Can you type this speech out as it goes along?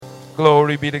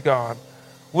Glory be to God.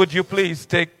 Would you please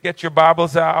get your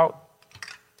Bibles out,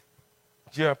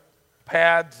 your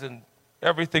pads and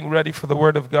everything ready for the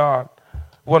Word of God. I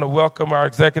want to welcome our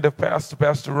executive pastor,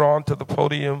 Pastor Ron, to the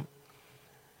podium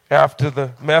after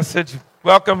the message.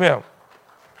 Welcome him.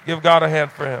 Give God a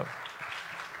hand for him.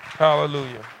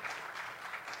 Hallelujah.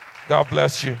 God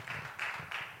bless you.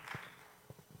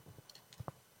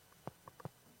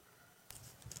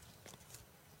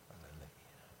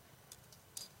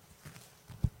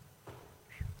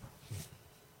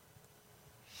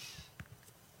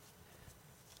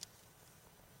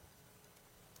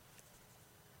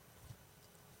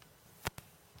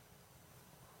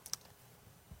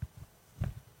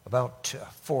 About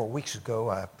 4 weeks ago,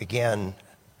 I began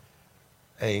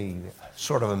a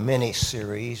sort of a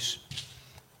mini-series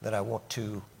that I want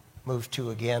to move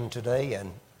to again today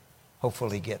and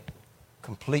hopefully get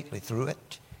completely through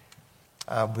it.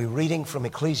 I'll be reading from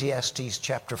Ecclesiastes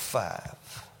chapter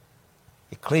 5.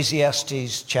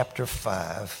 Ecclesiastes chapter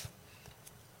 5,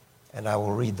 and I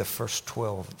will read the first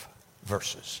 12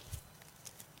 verses.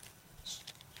 It's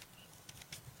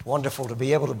wonderful to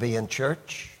be able to be in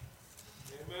church.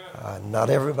 Not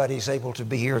everybody's able to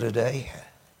be here today.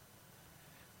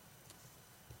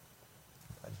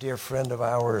 A dear friend of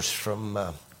ours from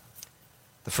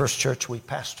the first church we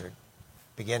pastored,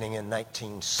 beginning in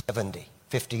 1970,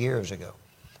 50 years ago.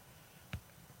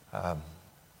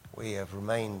 We have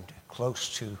remained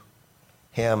close to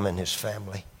him and his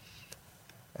family.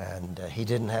 And he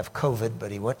didn't have COVID,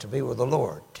 but he went to be with the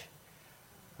Lord.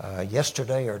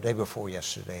 Yesterday or day before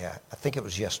yesterday, I think it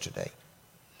was yesterday.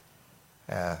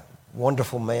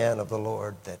 Wonderful man of the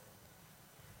Lord that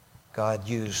God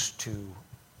used to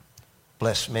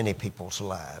bless many people's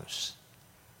lives.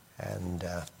 And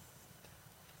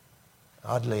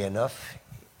oddly enough,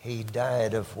 he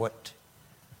died of what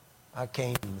I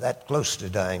came that close to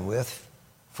dying with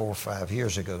 4 or 5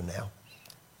 years ago now.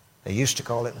 They used to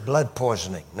call it blood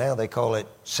poisoning. Now they call it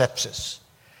sepsis.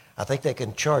 I think they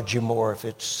can charge you more if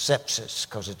it's sepsis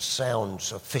because it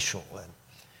sounds official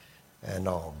and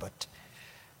all. But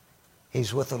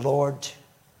he's with the Lord,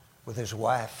 with his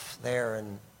wife there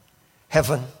in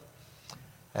heaven,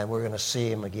 and we're going to see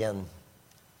him again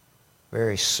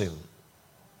very soon.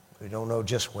 We don't know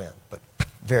just when, but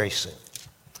very soon.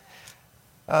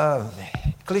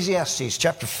 Ecclesiastes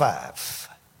chapter 5.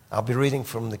 I'll be reading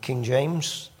from the King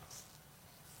James.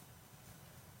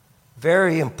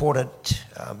 Very important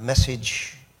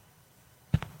message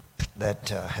that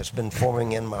has been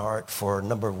forming in my heart for a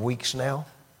number of weeks now.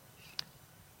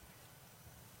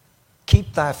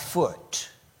 Keep thy foot,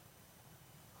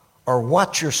 or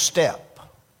watch your step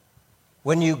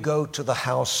when you go to the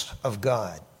house of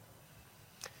God,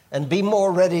 and be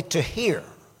more ready to hear.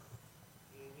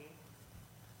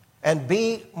 And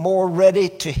be more ready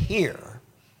to hear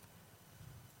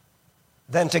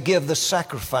than to give the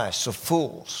sacrifice of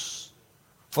fools,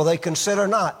 for they consider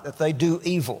not that they do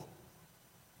evil.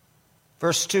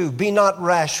 Verse 2, be not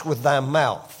rash with thy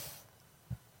mouth,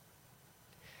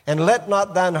 and let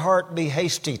not thine heart be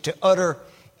hasty to utter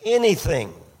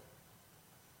anything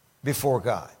before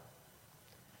God.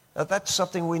 Now that's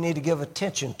something we need to give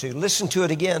attention to. Listen to it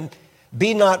again.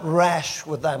 Be not rash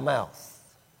with thy mouth,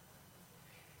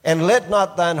 and let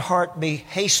not thine heart be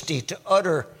hasty to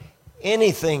utter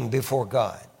anything before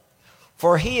God.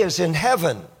 For he is in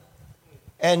heaven,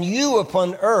 and you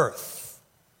upon earth.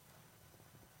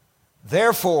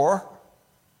 Therefore,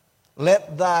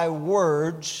 let thy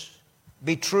words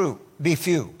be few.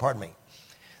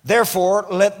 Therefore,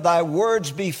 let thy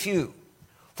words be few.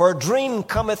 For a dream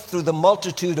cometh through the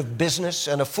multitude of business,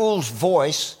 and a fool's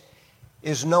voice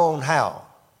is known how?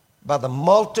 By the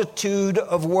multitude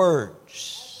of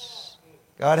words.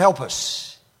 God help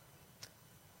us.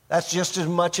 That's just as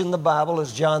much in the Bible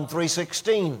as John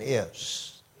 3:16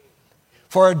 is.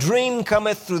 For a dream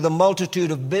cometh through the multitude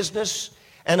of business,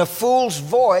 and a fool's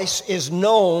voice is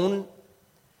known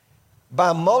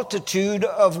by multitude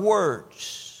of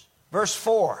words. Verse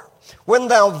 4, when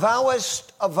thou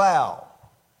vowest a vow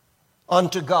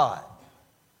unto God.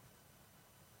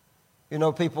 You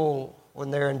know, people,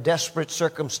 when they're in desperate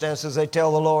circumstances, they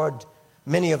tell the Lord,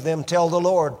 many of them tell the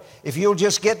Lord, if you'll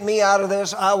just get me out of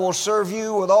this, I will serve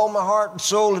you with all my heart and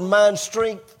soul and mind,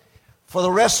 strength for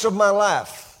the rest of my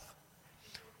life.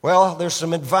 Well, there's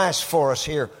some advice for us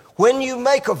here. When you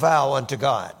make a vow unto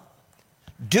God,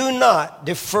 do not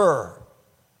defer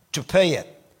to pay it.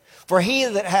 For he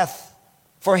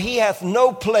hath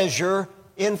no pleasure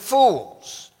in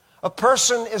fools. A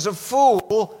person is a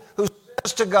fool who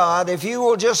says to God, if you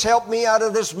will just help me out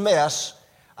of this mess,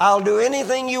 I'll do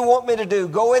anything you want me to do.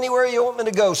 Go anywhere you want me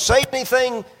to go. Say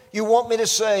anything you want me to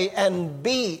say and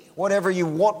be whatever you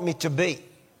want me to be.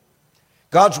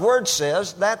 God's Word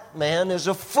says that man is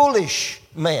a foolish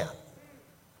man.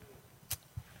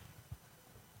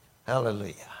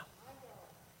 Hallelujah.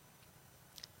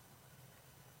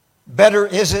 Better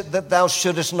is it that thou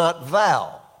shouldest not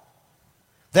vow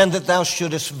than that thou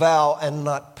shouldest vow and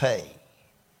not pay.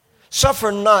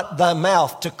 Suffer not thy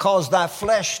mouth to cause thy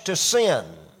flesh to sin.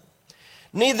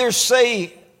 Neither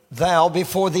say thou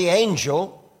before the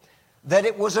angel that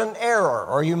it was an error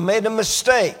or you made a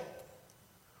mistake.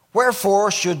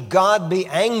 Wherefore should God be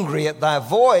angry at thy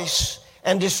voice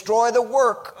and destroy the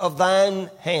work of thine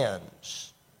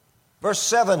hands? Verse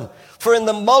 7, for in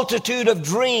the multitude of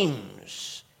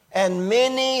dreams and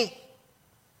many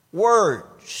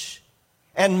words,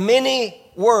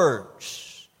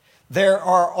 there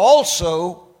are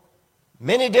also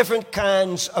many different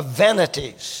kinds of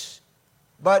vanities.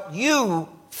 But you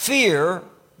fear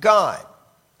God.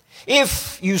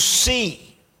 If you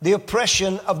see the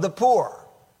oppression of the poor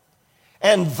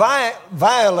and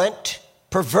violent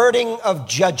perverting of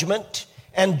judgment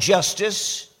and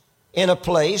justice in a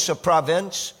place, a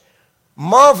province,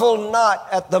 marvel not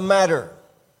at the matter.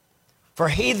 For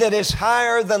he that is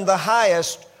higher than the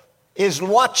highest is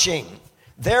watching,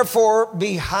 therefore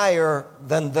be higher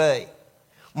than they.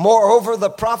 Moreover, the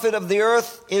profit of the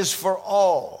earth is for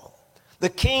all. The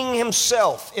king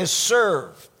himself is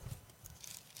served.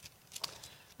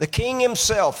 The king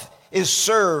himself is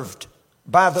served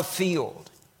by the field.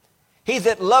 He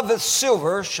that loveth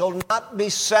silver shall not be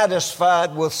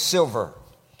satisfied with silver,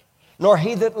 nor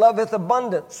he that loveth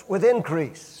abundance with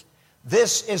increase.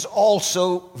 This is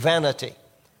also vanity.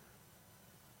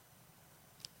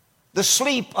 The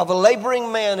sleep of a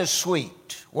laboring man is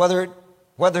sweet,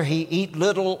 whether he eat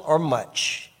little or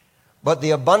much, but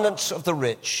the abundance of the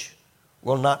rich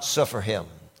will not suffer him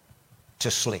to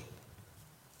sleep.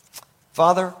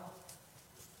 Father,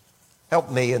 help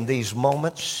me in these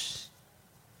moments.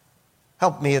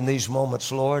 Help me in these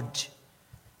moments, Lord,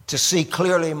 to see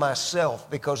clearly myself,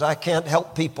 because I can't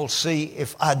help people see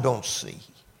if I don't see.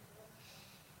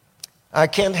 I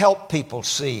can't help people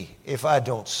see if I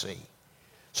don't see.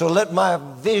 So let my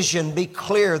vision be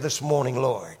clear this morning,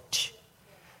 Lord.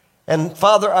 And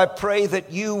Father, I pray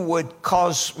that you would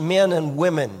cause men and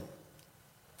women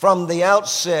from the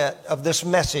outset of this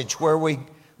message, where we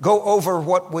go over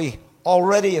what we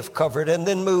already have covered and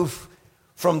then move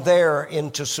from there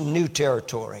into some new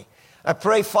territory. I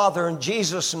pray, Father, in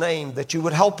Jesus' name, that you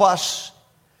would help us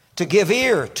to give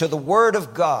ear to the Word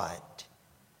of God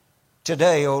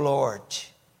today, O Lord,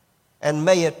 and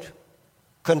may it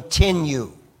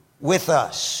continue with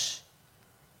us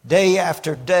day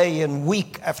after day and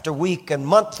week after week and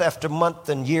month after month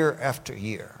and year after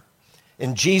year.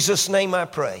 In Jesus' name I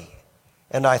pray,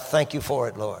 and I thank you for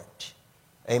it, Lord.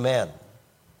 Amen.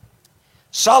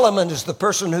 Solomon is the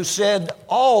person who said,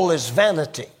 all is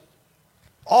vanity.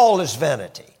 All is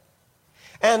vanity.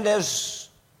 And as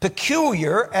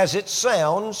peculiar as it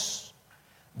sounds,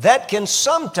 that can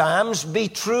sometimes be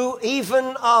true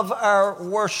even of our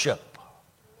worship.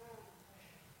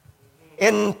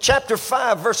 In chapter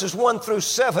 5, verses 1 through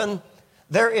 7,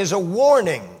 there is a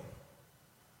warning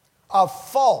of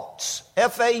faults,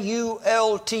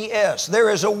 F-A-U-L-T-S. There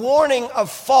is a warning of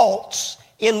faults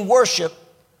in worship,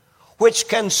 which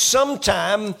can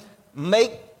sometimes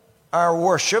make our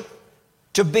worship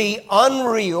to be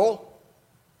unreal,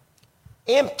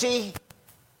 empty,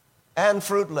 and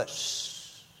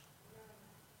fruitless.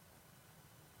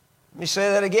 Let me say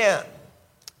that again.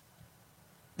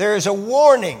 There is a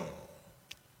warning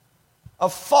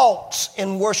of faults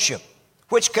in worship,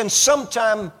 which can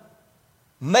sometimes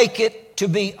make it to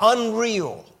be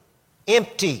unreal,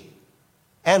 empty,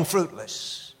 and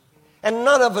fruitless. And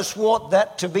none of us want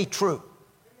that to be true.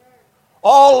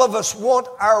 All of us want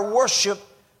our worship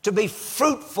to be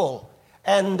fruitful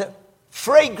and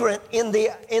fragrant in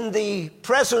the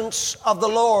presence of the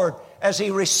Lord as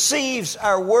He receives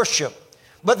our worship.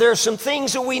 But there are some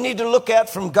things that we need to look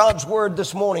at from God's Word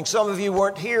this morning. Some of you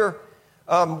weren't here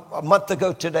a month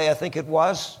ago today, I think it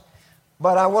was.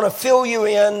 But I want to fill you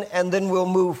in, and then we'll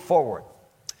move forward.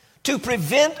 To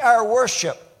prevent our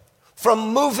worship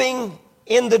from moving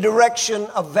in the direction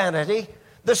of vanity,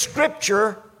 the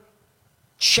Scripture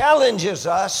challenges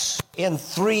us in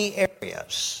 3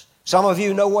 areas. Some of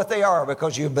you know what they are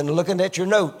because you've been looking at your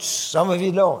notes. Some of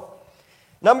you don't.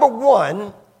 Number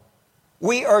 1,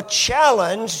 we are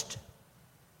challenged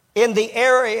in the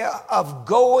area of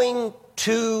going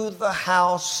to the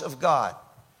house of God.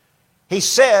 He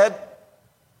said,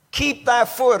 keep thy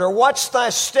foot, or watch thy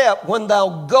step when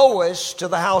thou goest to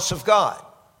the house of God.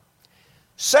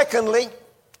 Secondly,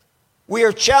 We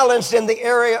are challenged in the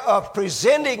area of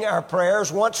presenting our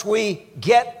prayers once we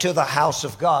get to the house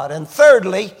of God. And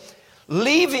thirdly,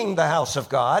 leaving the house of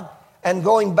God and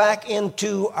going back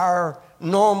into our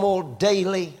normal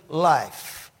daily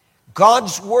life.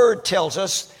 God's Word tells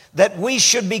us that we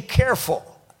should be careful,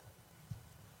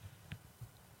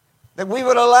 that we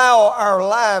would allow our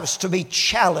lives to be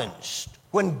challenged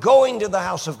when going to the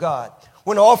house of God,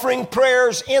 when offering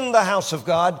prayers in the house of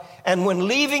God, and when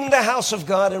leaving the house of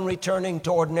God and returning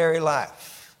to ordinary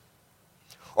life.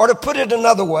 Or to put it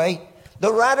another way,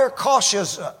 the writer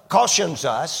cautions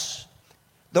us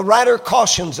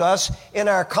in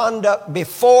our conduct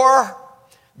before,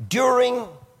 during,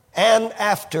 and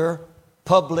after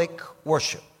public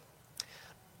worship.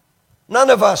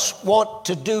 None of us want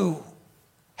to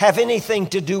have anything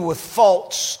to do with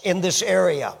faults in this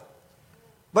area.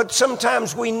 But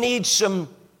sometimes we need some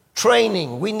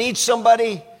training. We need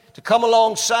somebody to come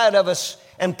alongside of us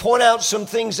and point out some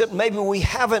things that maybe we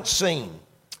haven't seen.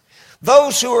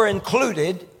 Those who are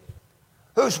included,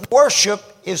 whose worship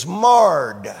is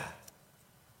marred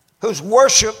by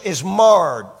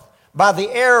the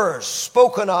errors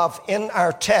spoken of in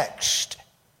our text,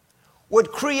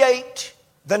 would create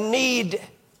the need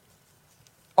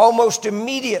almost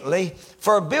immediately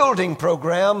for a building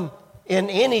program in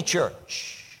any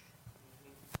church.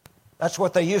 That's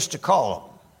what they used to call them.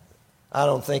 I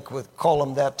don't think we'd call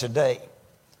them that today.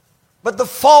 But the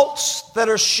faults that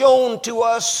are shown to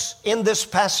us in this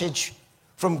passage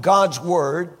from God's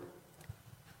Word,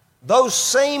 those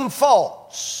same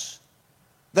faults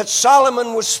that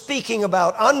Solomon was speaking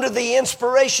about under the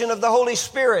inspiration of the Holy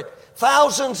Spirit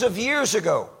thousands of years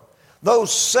ago,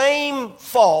 those same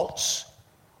faults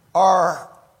are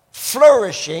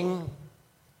flourishing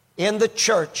in the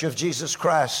church of Jesus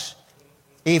Christ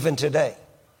even today.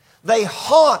 They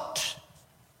haunt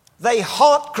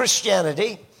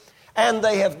Christianity, and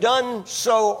they have done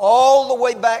so all the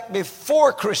way back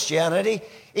before Christianity,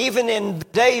 even in the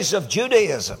days of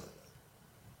Judaism.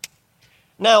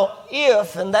 Now,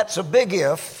 and that's a big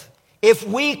if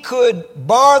we could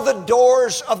bar the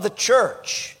doors of the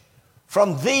church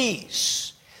from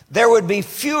these, there would be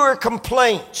fewer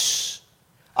complaints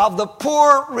of the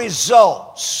poor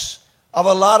results of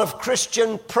a lot of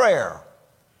Christian prayer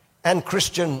and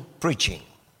Christian preaching.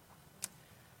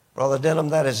 Brother Denham,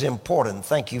 that is important.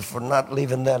 Thank you for not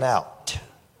leaving that out.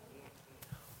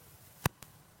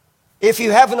 If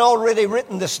you haven't already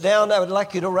written this down, I would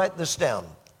like you to write this down.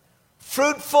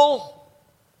 Fruitful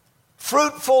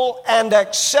and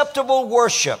acceptable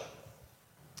worship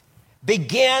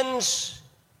begins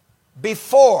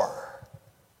before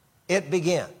it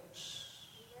begins.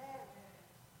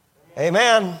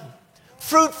 Amen.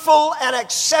 Fruitful and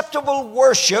acceptable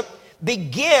worship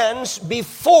begins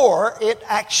before it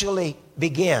actually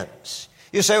begins.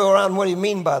 You say, well, Ron, what do you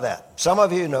mean by that? Some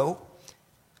of you know.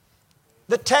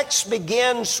 The text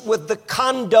begins with the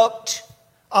conduct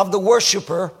of the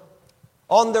worshiper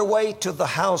on their way to the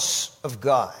house of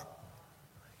God.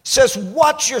 It says,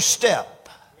 watch your step.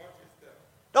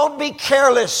 Don't be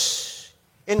careless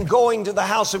in going to the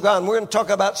house of God. And we're going to talk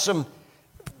about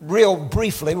real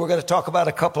briefly, we're going to talk about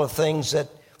a couple of things that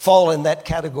fall in that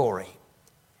category.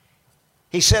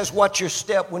 He says, watch your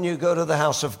step when you go to the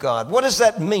house of God. What does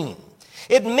that mean?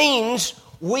 It means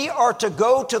we are to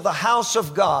go to the house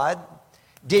of God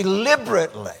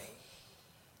deliberately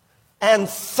and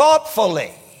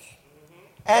thoughtfully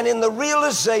and in the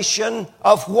realization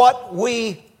of what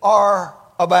we are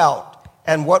about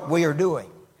and what we are doing.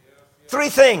 Three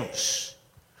things.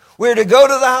 We're to go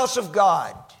to the house of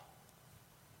God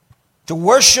to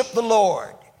worship the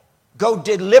Lord. Go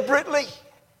deliberately,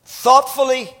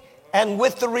 thoughtfully, and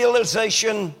with the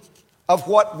realization of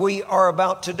what we are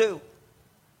about to do.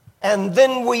 And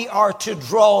then we are to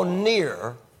draw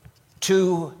near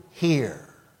to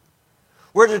hear.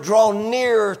 We're to draw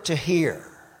near to hear.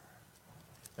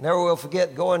 I never will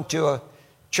forget going to a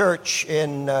church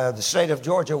in the state of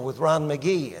Georgia with Ron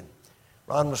McGee. And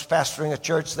Ron was pastoring a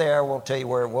church there. I won't tell you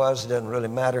where it was. It doesn't really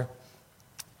matter.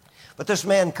 But this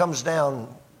man comes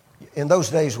down. In those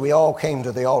days, we all came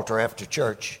to the altar after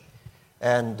church.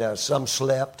 And some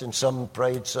slept and some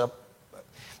prayed.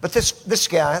 But this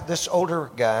guy, this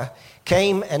older guy,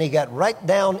 came and he got right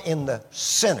down in the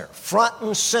center, front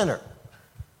and center.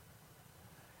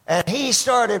 And he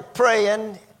started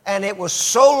praying, and it was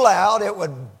so loud it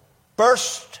would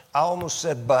burst. I almost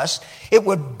said bust. It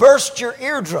would burst your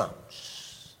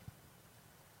eardrums.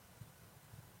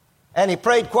 And he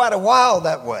prayed quite a while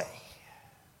that way.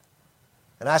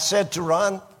 And I said to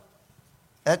Ron,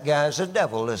 that guy's a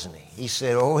devil, isn't he? He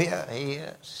said, oh yeah, he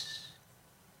is.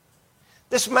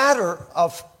 This matter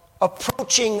of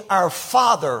approaching our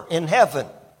Father in heaven,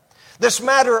 this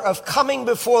matter of coming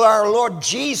before our Lord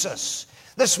Jesus,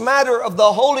 this matter of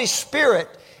the Holy Spirit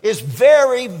is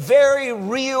very, very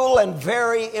real and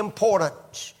very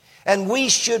important. And we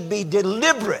should be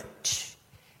deliberate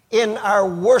in our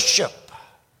worship.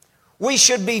 We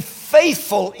should be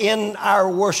faithful in our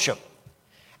worship.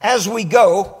 As we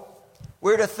go,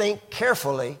 we're to think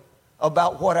carefully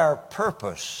about what our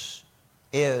purpose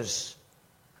is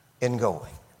in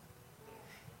going.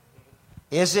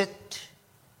 Is it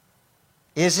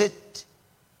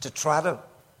to try to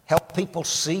help people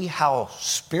see how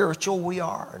spiritual we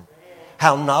are and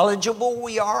how knowledgeable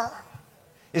we are?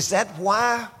 Is that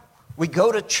why we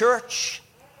go to church?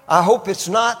 I hope it's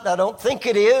not. I don't think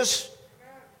it is.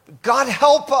 God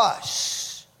help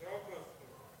us.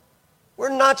 We're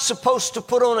not supposed to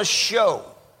put on a show.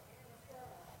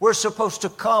 We're supposed to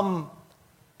come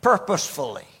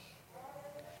purposefully,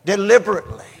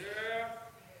 deliberately,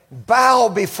 bow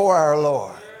before our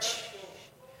Lord,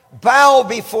 bow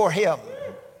before Him.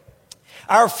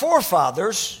 Our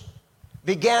forefathers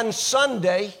began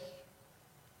Sunday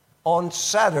on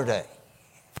Saturday.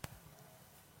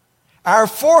 Our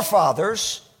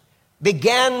forefathers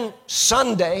began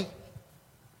Sunday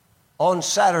on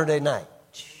Saturday night.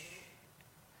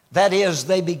 That is,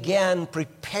 they began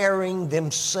preparing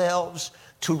themselves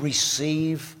to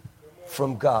receive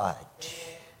from God.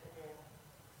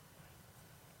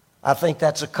 I think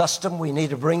that's a custom we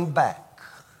need to bring back.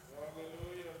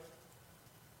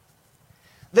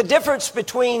 The difference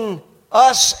between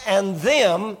us and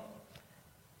them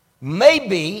may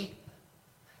be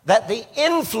that the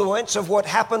influence of what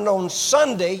happened on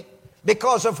Sunday,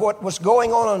 because of what was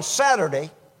going on Saturday,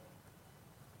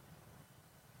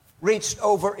 reached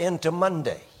over into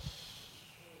Monday.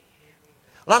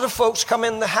 A lot of folks come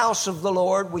in the house of the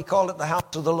Lord. We call it the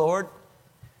house of the Lord.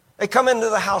 They come into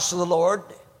the house of the Lord,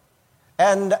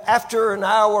 and after an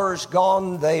hour is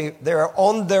gone, they're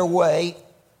on their way,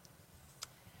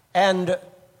 and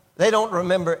they don't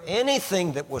remember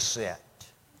anything that was said.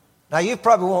 Now, you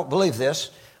probably won't believe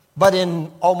this, but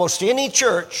in almost any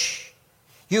church,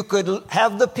 you could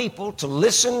have the people to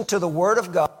listen to the Word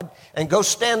of God and go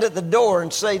stand at the door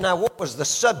and say, now, what was the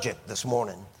subject this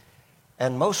morning?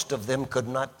 And most of them could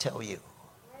not tell you.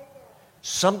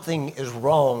 Something is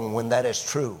wrong when that is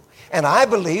true. And I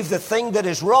believe the thing that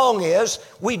is wrong is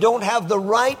we don't have the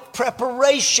right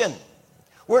preparation.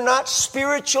 We're not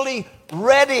spiritually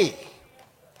ready.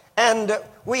 And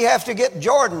we have to get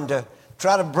Jordan to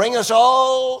try to bring us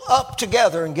all up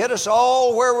together and get us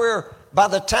all where we're, by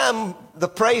the time the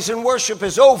praise and worship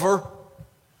is over,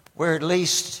 we're at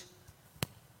least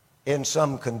in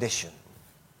some condition.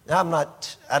 Now,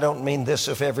 I don't mean this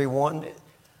of everyone,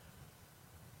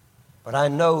 but I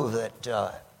know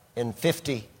that in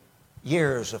 50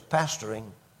 years of pastoring,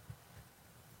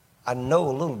 I know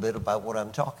a little bit about what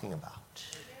I'm talking about.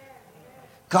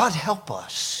 God help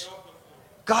us.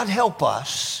 God help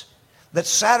us that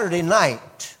Saturday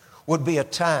night would be a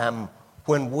time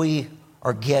when we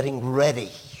are getting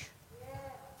ready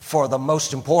for the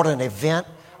most important event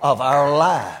of our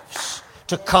lives,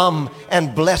 to come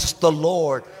and bless the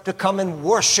Lord, to come and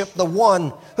worship the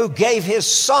one who gave His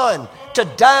Son to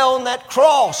die on that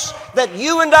cross that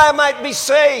you and I might be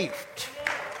saved.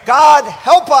 God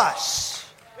help us.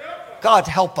 God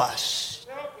help us.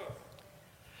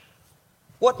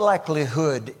 What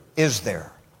likelihood is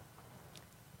there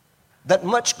that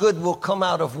much good will come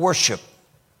out of worship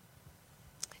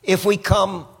if we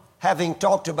come having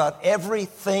talked about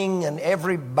everything and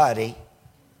everybody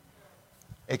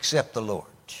except the Lord?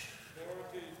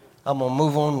 I'm going to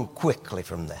move on quickly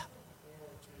from that.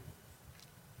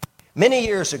 Many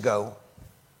years ago,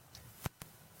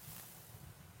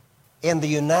 in the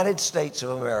United States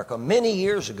of America, many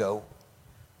years ago,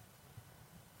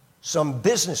 some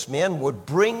businessmen would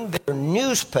bring their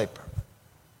newspaper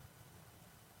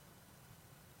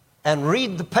and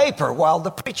read the paper while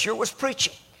the preacher was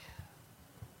preaching.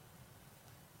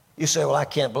 You say, well, I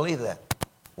can't believe that.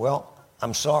 Well,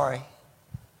 I'm sorry,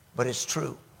 but it's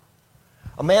true.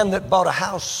 A man that bought a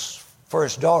house for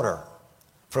his daughter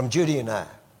from Judy and I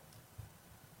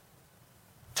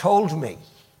told me,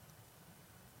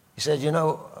 he said, you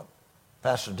know,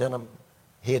 Pastor Denham,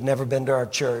 he had never been to our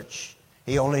church.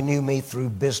 He only knew me through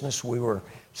business. We were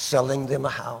selling them a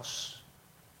house.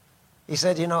 He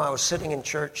said, you know, I was sitting in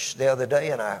church the other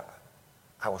day and I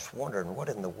was wondering, what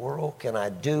in the world can I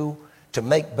do to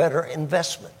make better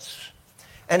investments?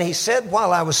 And he said,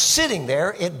 while I was sitting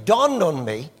there, it dawned on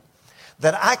me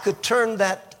that I could turn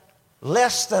that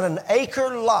less than an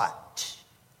acre lot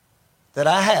that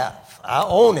I have. I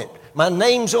own it. My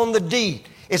name's on the deed.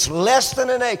 It's less than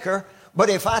an acre, but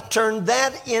if I turn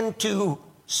that into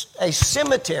a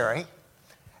cemetery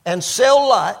and sell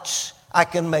lots, I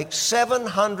can make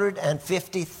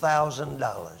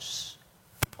 $750,000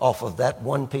 off of that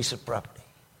one piece of property.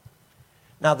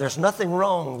 Now, there's nothing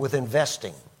wrong with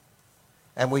investing,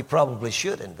 and we probably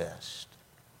should invest.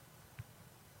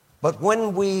 But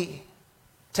when we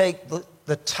take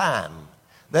the time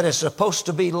that is supposed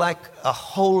to be like a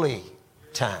holy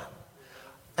time,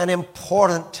 an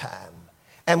important time,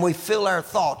 and we fill our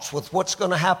thoughts with what's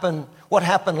going to happen, what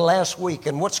happened last week,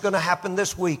 and what's going to happen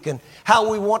this week, and how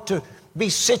we want to be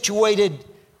situated.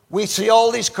 We see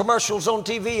all these commercials on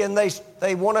TV, and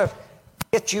they want to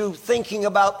get you thinking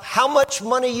about how much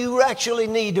money you actually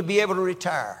need to be able to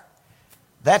retire.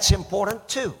 That's important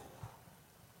too.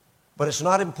 But it's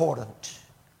not important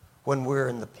when we're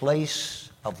in the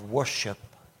place of worship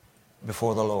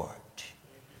before the Lord.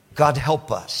 God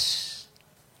help us.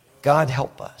 God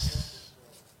help us.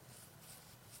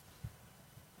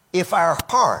 If our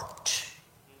heart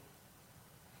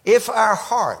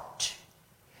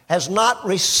has not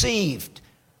received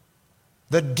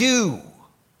the due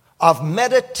of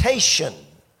meditation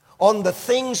on the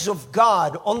things of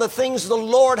God, on the things the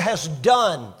Lord has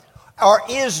done or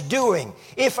is doing,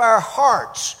 if our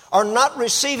hearts are not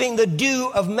receiving the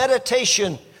due of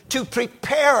meditation to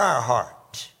prepare our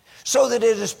heart so that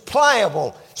it is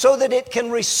pliable, so that it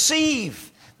can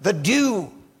receive the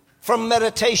dew from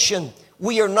meditation,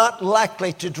 we are not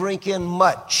likely to drink in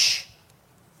much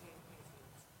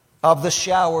of the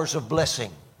showers of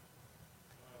blessing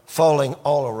falling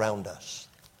all around us.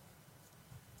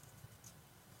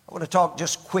 I want to talk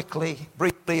just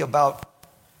briefly about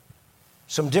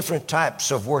some different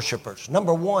types of worshipers.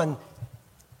 Number one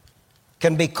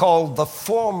can be called the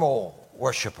formal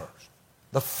worshipers.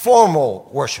 The formal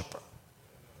worshiper.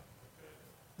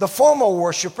 The formal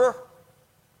worshiper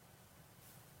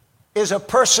is a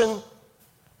person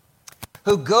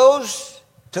who goes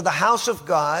to the house of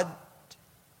God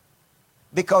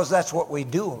because that's what we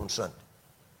do on Sunday.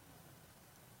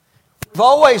 We've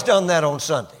always done that on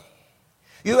Sunday.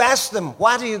 You ask them,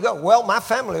 why do you go? Well, my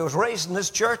family was raised in this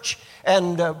church,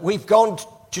 and we've gone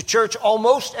to church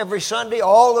almost every Sunday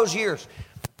all those years.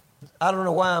 I don't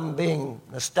know why I'm being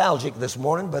nostalgic this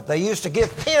morning, but they used to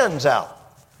give pins out.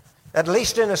 At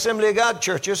least in Assembly of God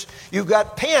churches, you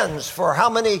got pins for how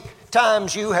many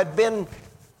times you had been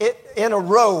in a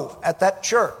row at that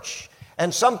church.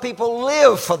 And some people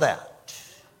live for that.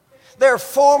 They're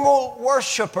formal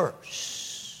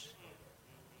worshipers.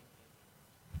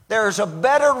 There's a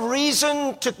better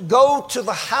reason to go to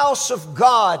the house of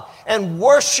God and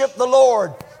worship the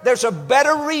Lord. There's a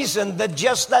better reason than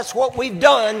just that's what we've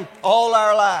done all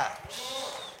our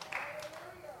lives.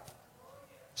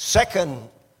 Second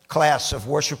class of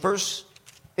worshipers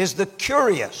is the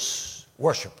curious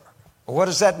worshiper. What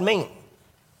does that mean?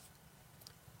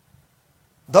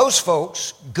 Those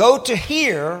folks go to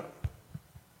hear,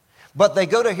 but they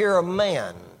go to hear a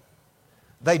man.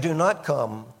 They do not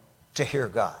come to hear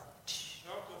God.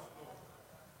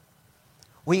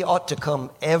 We ought to come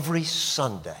every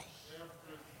Sunday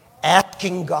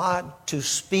asking God to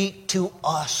speak to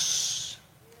us.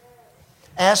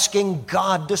 Asking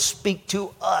God to speak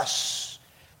to us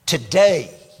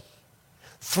today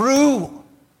through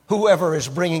whoever is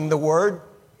bringing the word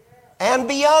and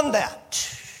beyond that.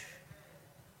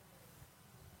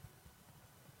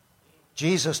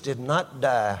 Jesus did not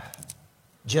die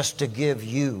just to give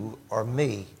you or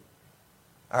me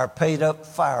our paid up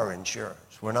fire insurance.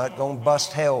 We're not going to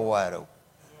bust hell wide open.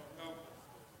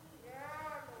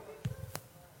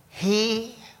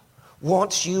 He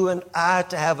wants you and I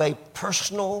to have a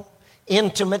personal,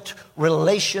 intimate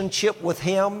relationship with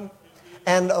Him.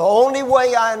 And the only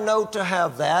way I know to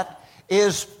have that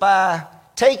is by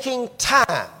taking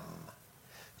time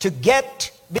to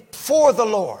get before the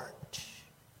Lord.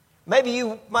 Maybe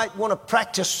you might want to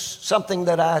practice something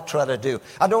that I try to do.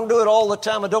 I don't do it all the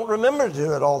time. I don't remember to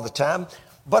do it all the time.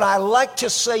 But I like to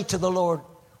say to the Lord,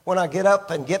 when I get up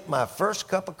and get my first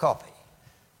cup of coffee,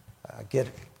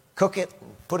 cook it,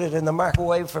 and put it in the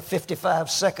microwave for 55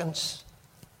 seconds,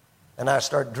 and I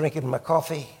start drinking my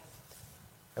coffee.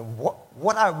 And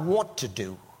what I want to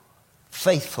do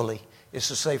faithfully is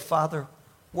to say, Father,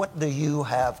 what do you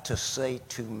have to say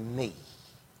to me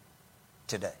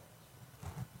today?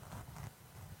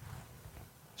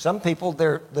 Some people,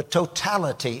 the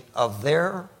totality of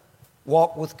their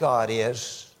walk with God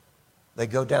is they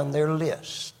go down their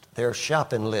list, their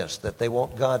shopping list, that they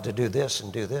want God to do this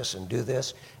and do this and do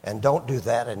this, and don't do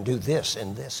that and do this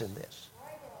and this and this.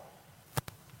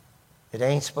 It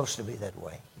ain't supposed to be that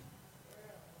way.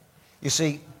 You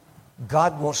see,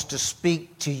 God wants to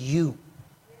speak to you.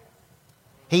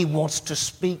 He wants to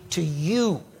speak to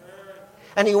you.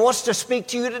 And He wants to speak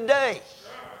to you today.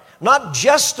 Not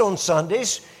just on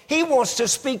Sundays. He wants to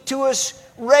speak to us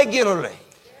regularly.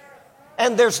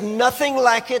 And there's nothing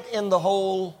like it in the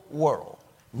whole world.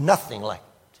 Nothing like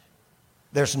it.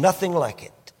 There's nothing like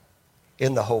it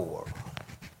in the whole world.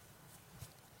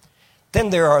 Then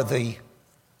there are the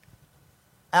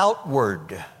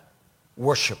outward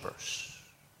worshipers.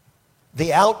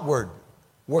 The outward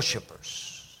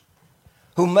worshipers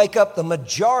who make up the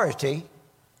majority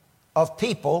of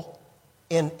people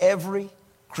in every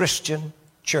Christian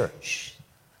church.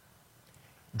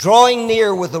 Drawing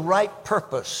near with the right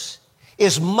purpose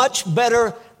is much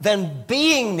better than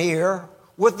being near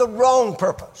with the wrong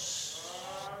purpose.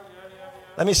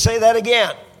 Let me say that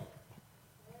again.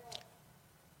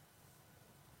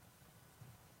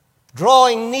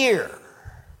 Drawing near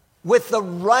with the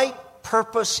right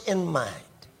purpose in mind.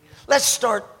 Let's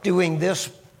start doing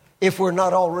this if we're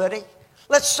not already.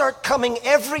 Let's start coming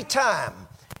every time.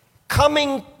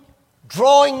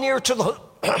 Drawing near to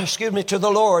the to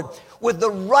the Lord with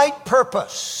the right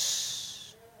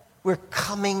purpose. We're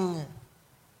coming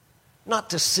not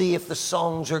to see if the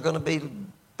songs are going to be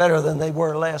better than they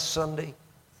were last Sunday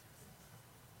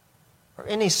or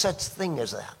any such thing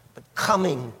as that, but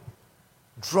coming,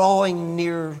 drawing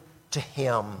near to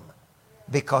Him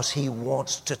because He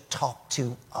wants to talk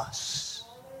to us.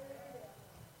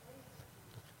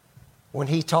 When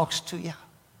He talks to you,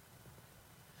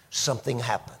 something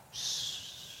happens.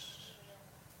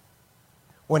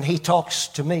 When He talks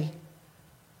to me,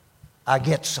 I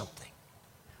get something.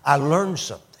 I learn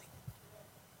something.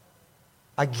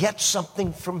 I get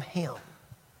something from Him.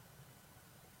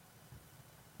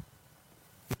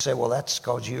 You say, well, that's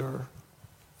because you're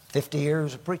 50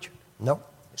 years a preacher. No,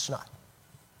 it's not.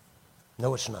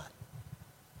 No, it's not.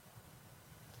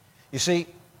 You see,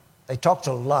 they talked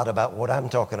a lot about what I'm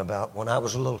talking about when I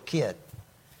was a little kid.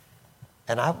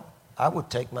 And I would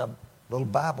take my little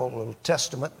Bible, little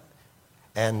Testament,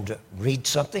 and read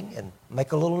something and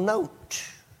make a little note.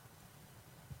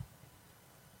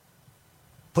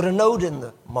 Put a note in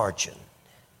the margin.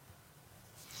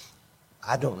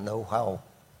 I don't know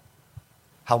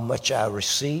how much I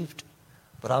received,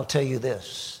 but I'll tell you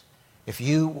this. If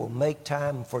you will make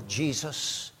time for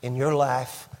Jesus in your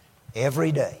life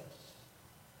every day,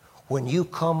 when you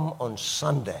come on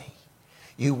Sunday,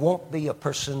 you won't be a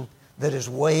person that is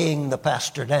weighing the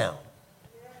pastor down.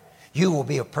 You will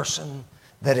be a person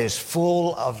that is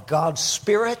full of God's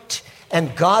Spirit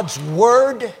and God's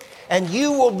Word, and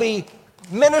you will be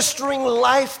ministering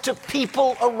life to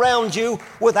people around you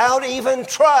without even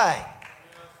trying.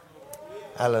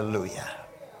 Hallelujah.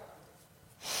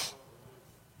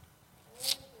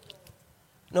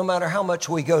 No matter how much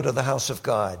we go to the house of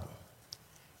God,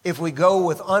 if we go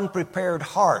with unprepared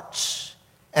hearts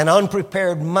and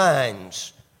unprepared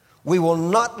minds, we will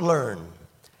not learn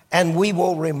and we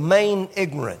will remain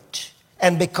ignorant.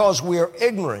 And because we are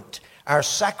ignorant, our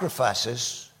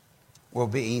sacrifices will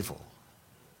be evil.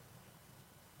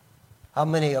 How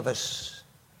many of us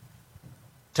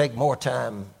take more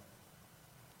time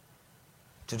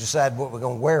to decide what we're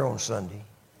going to wear on Sunday?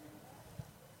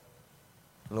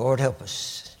 Lord, help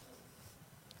us.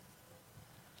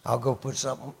 I'll go put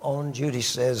something on. Judy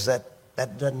says that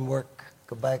doesn't work.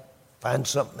 Go back, find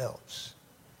something else.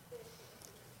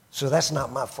 So that's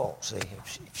not my fault, see,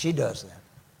 if she does that.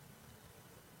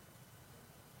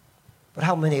 But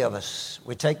how many of us,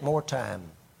 we take more time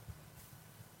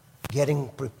getting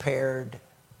prepared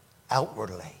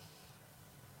outwardly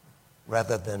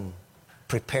rather than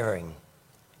preparing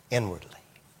inwardly?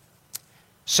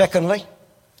 Secondly,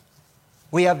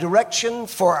 we have direction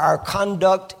for our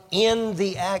conduct in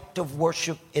the act of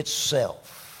worship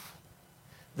itself.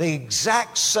 The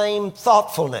exact same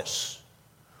thoughtfulness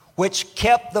which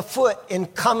kept the foot in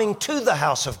coming to the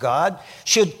house of God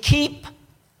should keep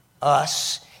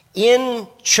us in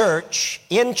church,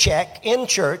 in check, in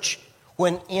church,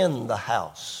 when in the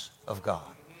house of God.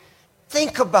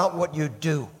 Think about what you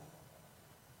do.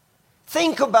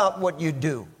 Think about what you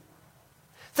do.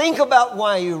 Think about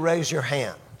why you raise your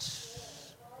hands.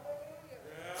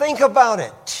 Think about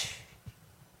it.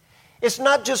 It's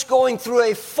not just going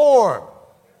through a form.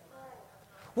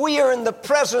 We are in the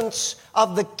presence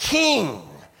of the King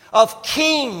of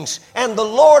Kings and the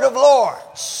Lord of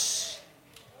Lords.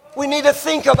 We need to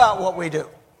think about what we do.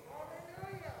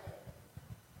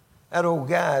 That old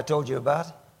guy I told you about,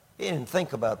 he didn't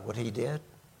think about what he did.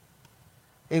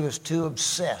 He was too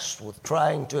obsessed with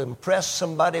trying to impress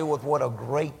somebody with what a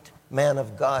great man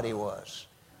of God he was.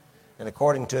 And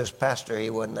according to his pastor, he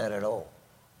wasn't that at all.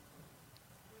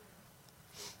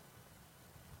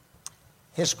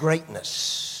 His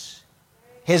greatness,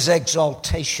 His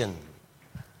exaltation,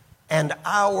 and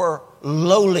our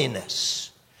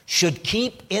lowliness should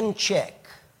keep in check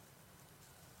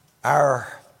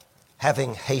our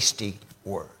having hasty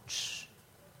words.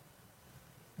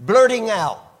 Blurting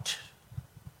out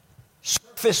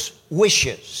surface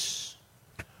wishes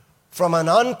from an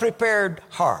unprepared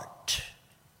heart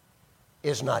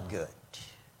is not good.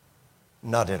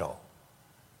 Not at all.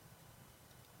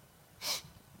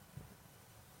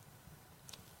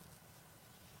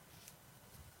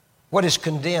 What is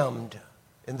condemned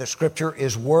in the Scripture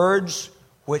is words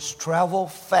which travel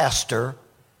faster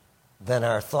than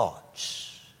our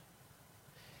thoughts.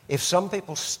 If some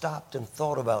people stopped and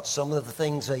thought about some of the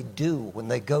things they do when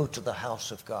they go to the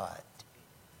house of God,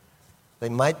 they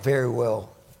might very well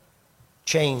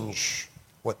change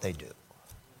what they do.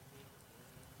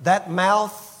 That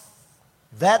mouth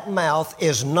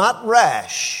is not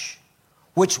rash,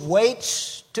 which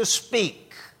waits to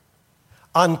speak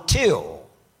until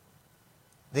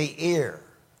the ear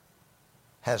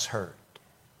has heard.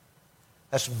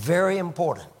 That's very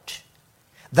important.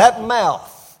 That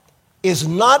mouth is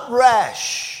not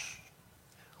rash,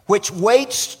 which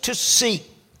waits to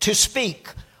speak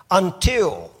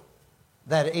until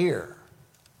that ear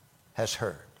has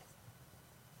heard.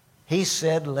 He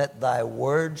said, let thy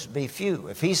words be few.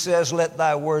 If he says, let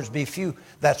thy words be few,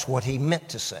 that's what he meant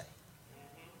to say.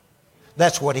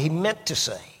 That's what he meant to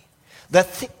say.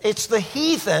 It's the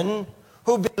heathen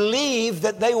who believe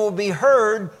that they will be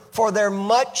heard for their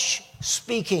much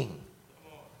speaking.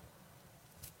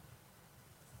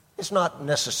 It's not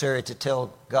necessary to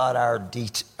tell God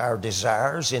our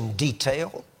desires in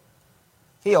detail.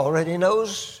 He already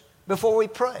knows before we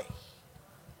pray.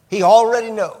 He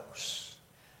already knows.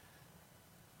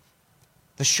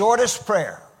 The shortest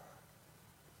prayer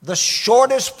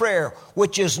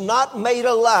which is not made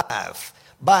alive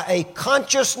by a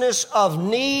consciousness of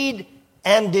need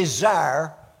and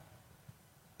desire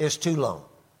is too long.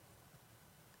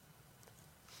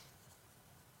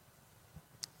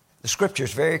 The Scripture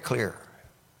is very clear.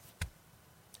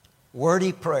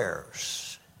 Wordy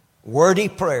prayers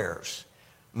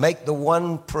make the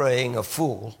one praying a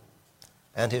fool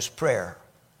and his prayer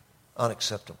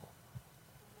unacceptable.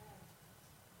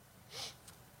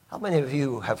 How many of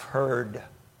you have heard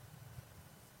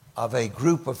of a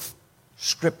group of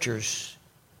scriptures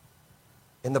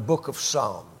in the book of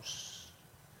Psalms?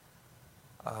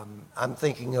 I'm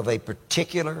thinking of a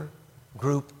particular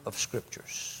group of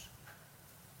scriptures.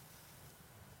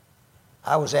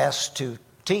 I was asked to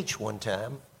teach one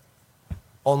time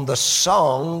on the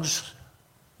songs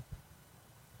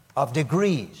of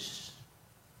degrees.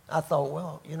 I thought,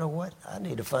 well, you know what? I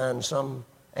need to find some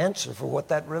answer for what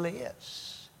that really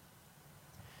is.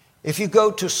 If you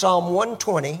go to Psalm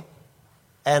 120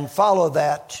 and follow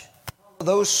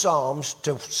those Psalms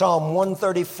to Psalm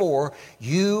 134,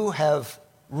 you have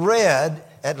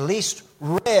at least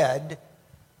read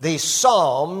the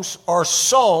Psalms or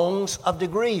songs of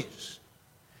degrees.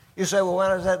 You say, well, why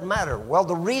does that matter? Well,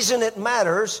 the reason it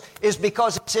matters is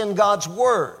because it's in God's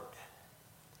Word.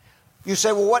 You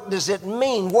say, well, what does it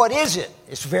mean? What is it?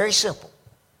 It's very simple.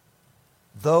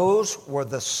 Those were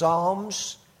the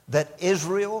Psalms that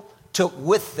Israel took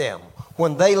with them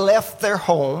when they left their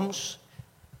homes,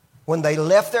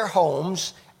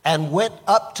 and went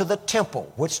up to the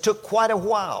temple, which took quite a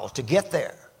while to get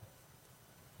there.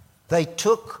 They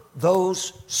took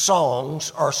those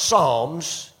songs or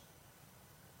psalms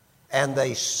and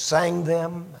they sang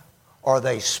them, or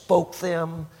they spoke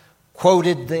them,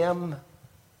 quoted them.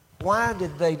 Why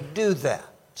did they do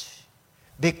that?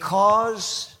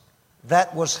 Because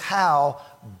that was how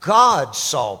God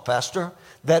saw, Pastor,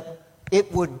 that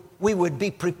we would be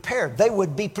prepared. They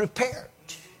would be prepared.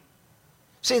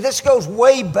 See, this goes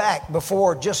way back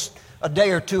before just a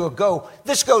day or two ago.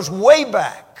 This goes way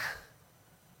back.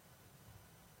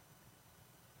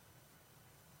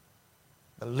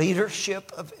 The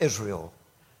leadership of Israel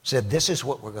said, this is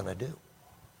what we're going to do.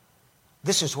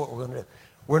 This is what we're going to do.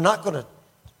 We're not going to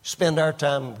spend our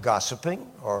time gossiping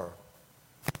or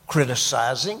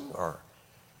criticizing or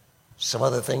some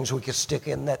other things we could stick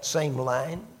in that same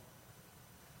line.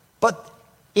 But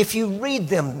if you read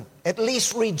them, at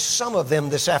least read some of them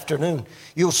this afternoon,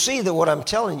 you'll see that what I'm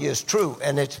telling you is true,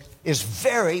 and it is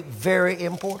very, very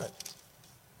important.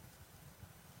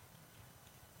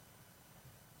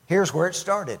 Here's where it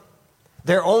started.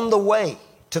 They're on the way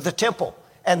to the temple,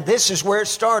 and this is where it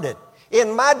started.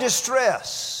 In my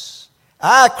distress,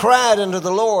 I cried unto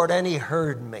the Lord, and He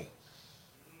heard me.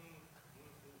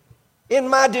 In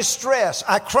my distress,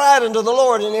 I cried unto the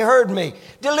Lord, and he heard me.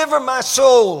 Deliver my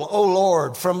soul, O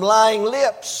Lord, from lying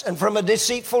lips and from a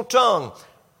deceitful tongue.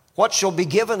 What shall be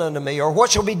given unto me, or what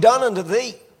shall be done unto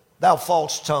thee, thou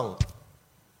false tongue?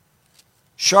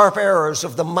 Sharp arrows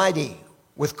of the mighty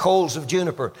with coals of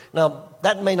juniper. Now,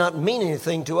 that may not mean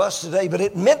anything to us today, but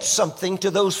it meant something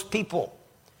to those people.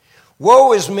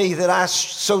 Woe is me that I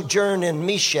sojourn in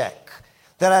Meshach,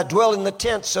 that I dwell in the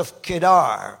tents of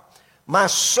Kedar. My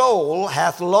soul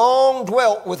hath long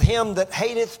dwelt with him that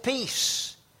hateth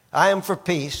peace. I am for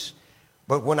peace,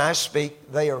 but when I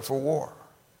speak, they are for war.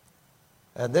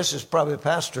 And this is probably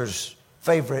Pastor's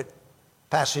favorite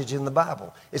passage in the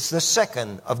Bible. It's the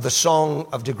second of the Song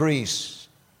of Degrees.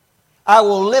 I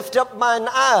will lift up mine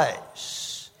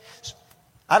eyes.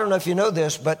 I don't know if you know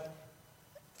this, but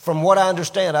from what I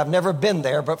understand, I've never been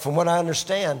there, but from what I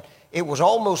understand, it was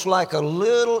almost like a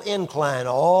little incline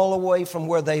all the way from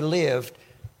where they lived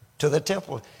to the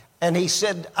temple. And he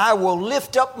said, I will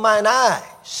lift up mine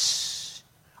eyes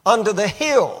unto the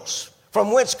hills,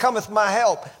 from whence cometh my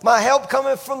help. My help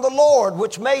cometh from the Lord,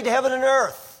 which made heaven and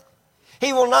earth.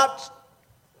 He will not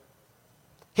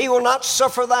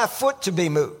suffer thy foot to be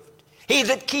moved. He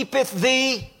that keepeth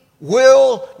thee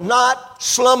will not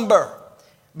slumber.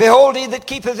 Behold, he that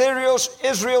keepeth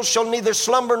Israel shall neither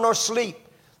slumber nor sleep.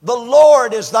 The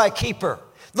Lord is thy keeper.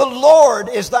 The Lord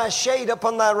is thy shade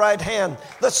upon thy right hand.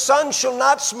 The sun shall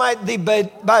not smite thee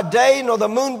by day, nor the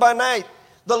moon by night.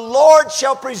 The Lord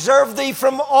shall preserve thee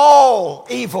from all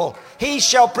evil. He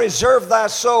shall preserve thy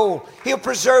soul. He'll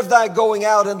preserve thy going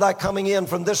out and thy coming in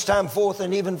from this time forth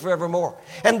and even forevermore.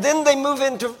 And then they move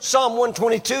into Psalm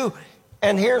 122,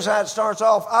 and here's how it starts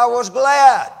off. I was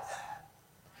glad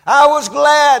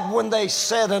when they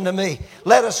said unto me,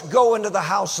 let us go into the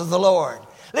house of the Lord.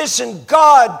 Listen,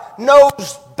 God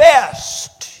knows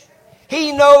best.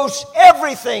 He knows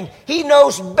everything. He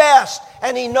knows best.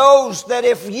 And He knows that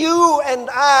if you and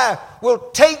I will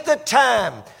take the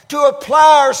time to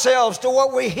apply ourselves to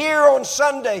what we hear on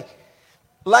Sunday,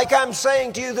 like I'm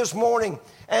saying to you this morning,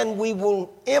 and we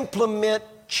will implement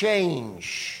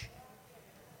change,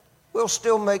 we'll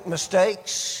still make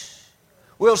mistakes.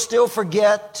 We'll still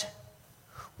forget.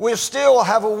 We'll still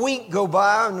have a week go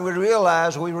by and we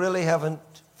realize we really haven't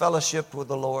fellowshiped with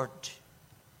the Lord.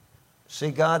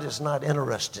 See, God is not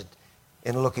interested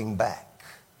in looking back.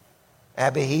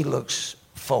 Abby, He looks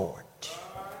forward.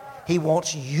 He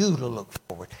wants you to look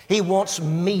forward. He wants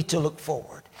me to look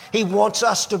forward. He wants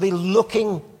us to be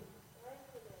looking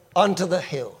unto the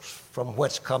hills from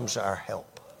whence comes our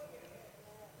help.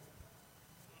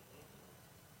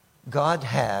 God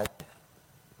had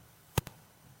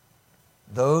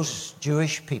those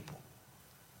Jewish people.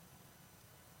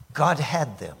 God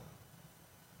had them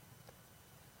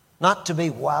not to be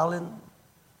whiling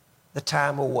the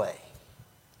time away.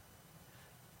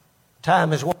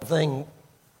 Time is one thing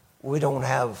we don't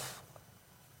have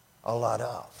a lot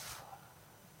of.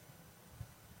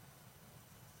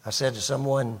 I said to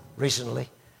someone recently,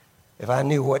 if I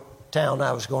knew what town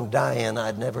I was going to die in,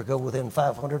 I'd never go within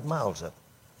 500 miles of it.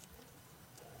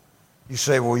 You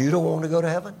say, well, you don't want to go to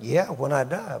heaven? Yeah, when I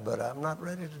die, but I'm not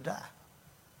ready to die.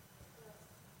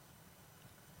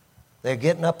 They're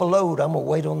getting up a load. I'm going to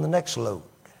wait on the next load.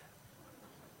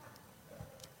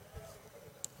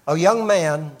 A young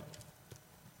man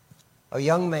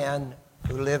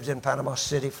who lived in Panama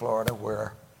City, Florida,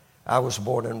 where I was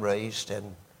born and raised,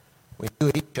 and we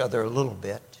knew each other a little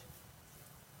bit.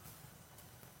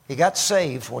 He got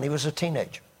saved when he was a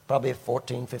teenager, probably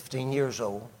 14, 15 years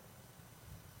old.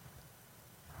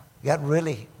 He got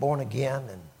really born again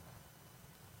and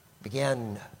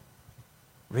began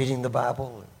reading the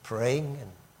Bible and praying and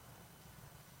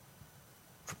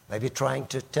maybe trying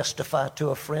to testify to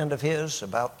a friend of his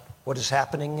about what is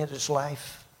happening in his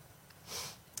life.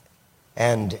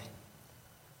 And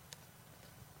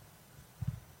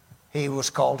he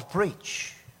was called to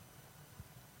preach.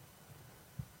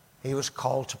 He was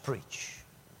called to preach.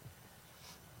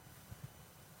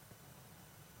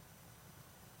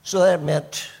 So that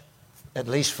meant, at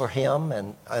least for him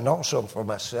and also for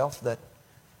myself, that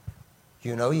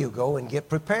you go and get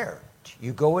prepared.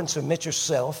 You go and submit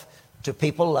yourself to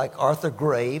people like Arthur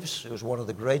Graves, who was one of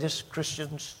the greatest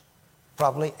Christians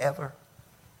probably ever.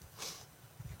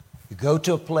 You go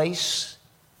to a place,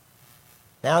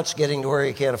 now it's getting to where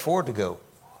you can't afford to go.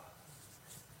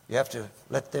 You have to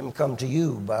let them come to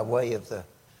you by way of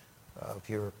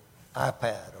your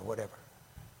iPad or whatever.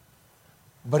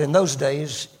 But in those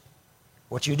days,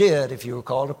 what you did, if you were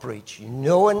called to preach, you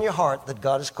know in your heart that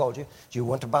God has called you, you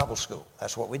went to Bible school.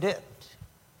 That's what we did.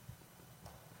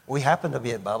 We happened to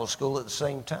be at Bible school at the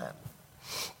same time.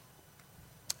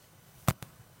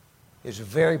 He's a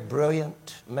very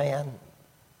brilliant man.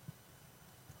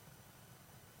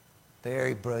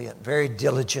 Very brilliant, very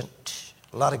diligent,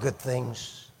 a lot of good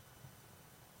things.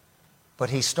 But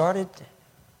he started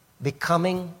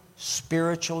becoming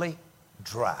spiritually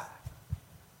dry.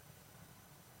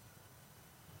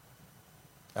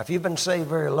 Now, if you've been saved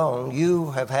very long, you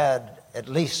have had at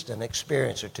least an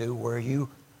experience or two where you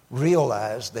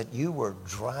realized that you were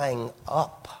drying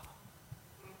up.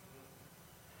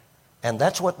 And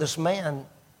that's what this man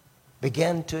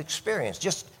began to experience.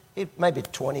 Just maybe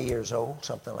 20 years old,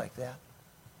 something like that.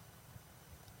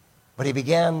 But he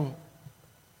began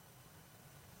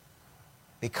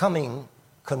becoming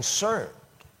concerned.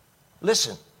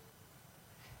 Listen,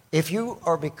 if you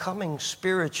are becoming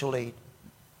spiritually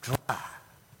dry,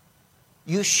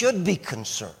 you should be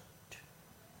concerned.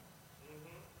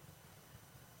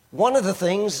 One of the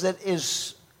things that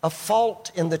is a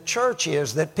fault in the church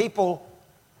is that people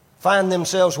find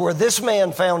themselves where this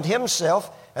man found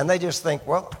himself, and they just think,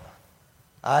 well,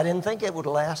 I didn't think it would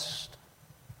last.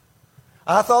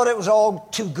 I thought it was all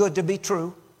too good to be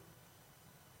true.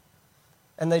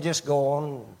 And they just go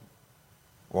on,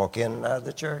 walk in and out of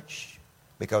the church,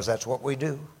 because that's what we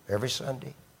do every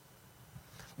Sunday.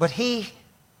 But he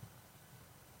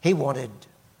wanted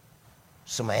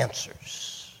some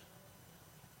answers.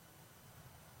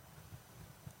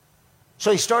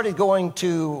 So he started going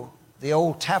to the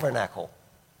old tabernacle,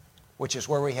 which is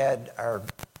where we had our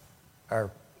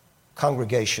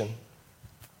congregation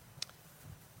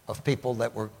of people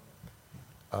that were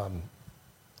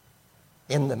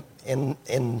in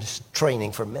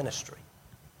training for ministry.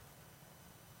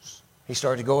 He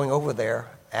started going over there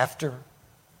after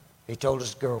he told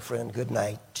his girlfriend good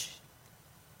night.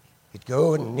 He'd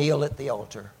go and kneel at the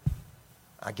altar.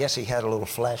 I guess he had a little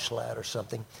flashlight or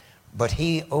something, but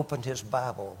he opened his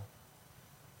Bible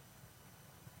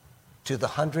to the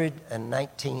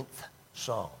 119th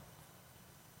Psalm.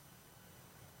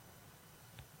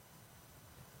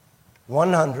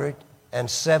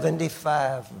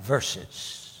 175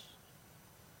 verses.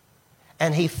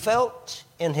 And he felt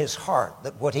in his heart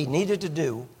that what he needed to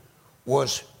do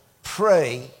was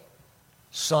pray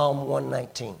Psalm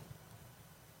 119.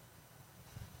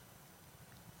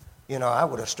 You know, I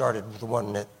would have started with the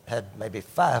one that had maybe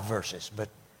 5 verses, but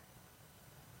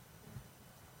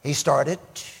he started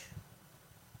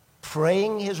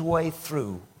praying his way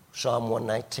through Psalm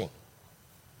 119.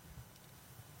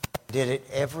 Did it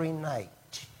every night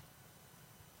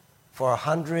for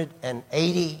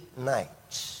 180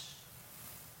 nights.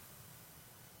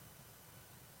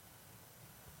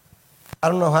 I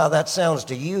don't know how that sounds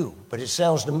to you, but it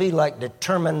sounds to me like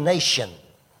determination.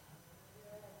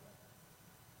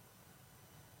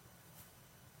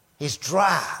 He's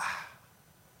dry.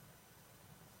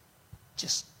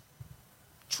 Just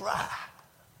dry.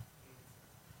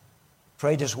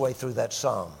 Prayed his way through that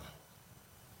psalm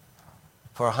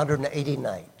for 180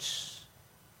 nights.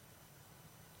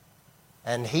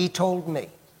 And he told me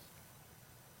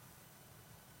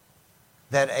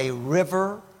that a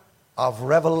river of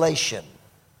revelation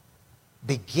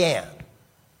began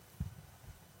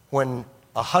when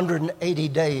 180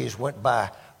 days went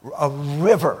by. A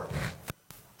river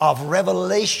of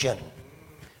revelation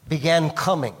began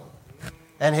coming.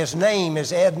 And his name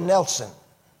is Ed Nelson.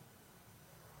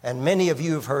 And many of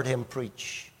you have heard him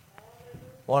preach.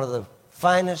 One of the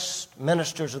finest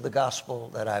ministers of the gospel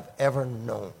that I've ever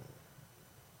known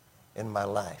in my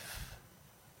life.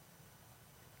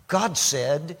 God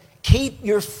said, keep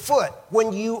your foot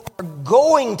when you are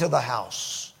going to the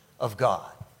house of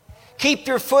God. Keep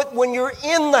your foot when you're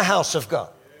in the house of God.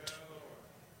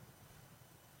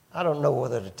 I don't know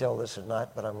whether to tell this or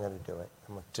not, but I'm going to do it.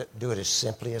 I'm going to do it as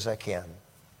simply as I can.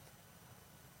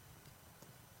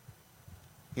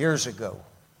 Years ago,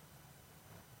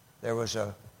 there was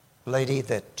a lady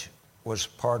that was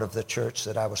part of the church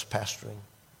that I was pastoring.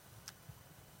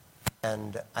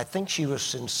 And I think she was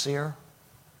sincere.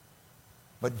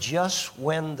 But just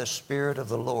when the Spirit of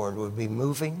the Lord would be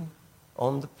moving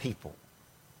on the people,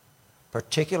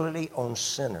 particularly on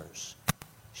sinners,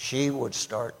 she would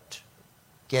start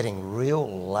getting real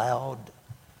loud,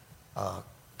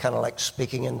 kind of like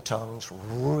speaking in tongues,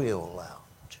 real loud.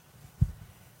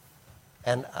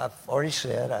 And I've already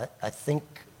said, I think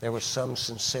there was some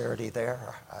sincerity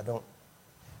there.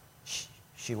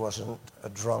 She wasn't a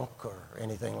drunk or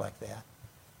anything like that.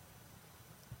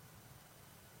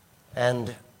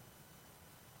 And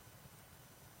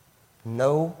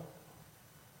no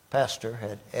pastor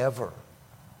had ever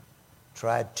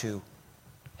tried to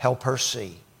help her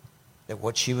see that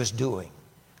what she was doing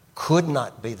could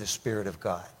not be the Spirit of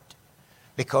God.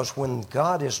 Because when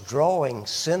God is drawing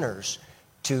sinners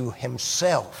to to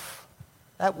himself,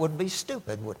 that would be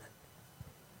stupid, wouldn't it?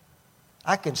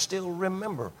 I can still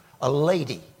remember a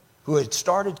lady who had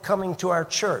started coming to our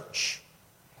church,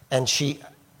 and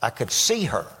I could see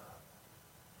her.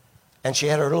 And she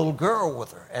had her little girl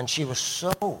with her, and she was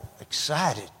so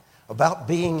excited about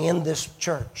being in this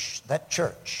church, that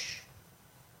church.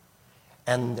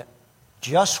 And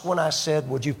just when I said,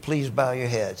 would you please bow your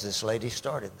heads, this lady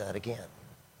started that again.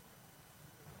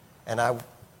 And I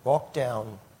walked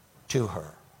down to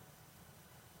her,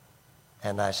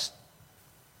 and I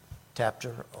tapped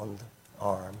her on the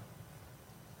arm,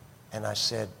 and I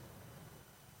said,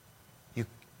 you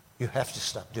have to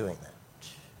stop doing that.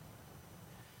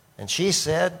 And she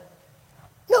said,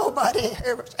 nobody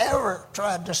ever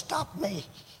tried to stop me,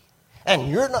 and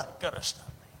you're not going to stop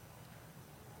me.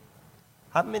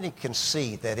 How many can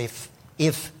see that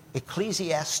if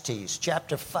Ecclesiastes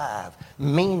chapter 5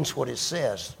 means what it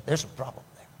says, there's a problem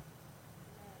there?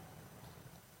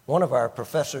 One of our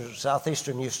professors at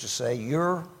Southeastern used to say,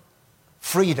 your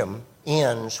freedom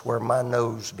ends where my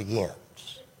nose begins.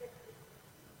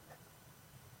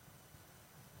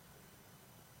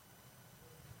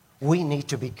 We need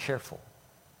to be careful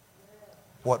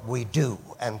what we do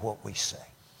and what we say.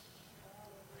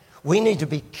 We need to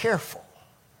be careful,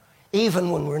 even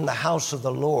when we're in the house of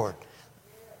the Lord,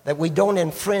 that we don't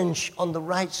infringe on the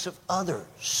rights of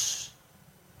others.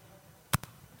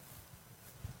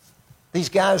 These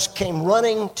guys came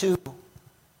running to,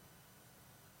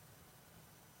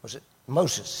 was it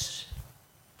Moses?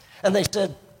 And they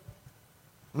said,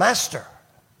 Master,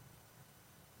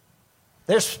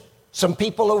 there's some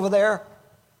people over there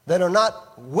that are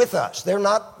not with us. They're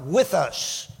not with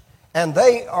us. And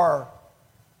they are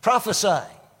prophesying.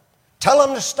 Tell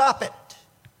them to stop it.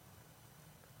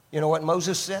 You know what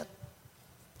Moses said?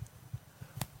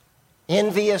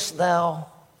 Enviest thou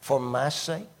for my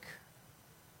sake?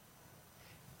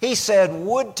 He said,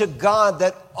 would to God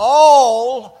that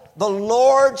all the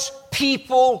Lord's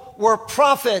people were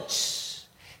prophets.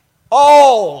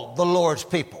 All the Lord's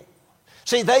people.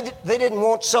 See, they didn't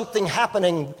want something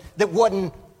happening that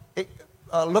wasn't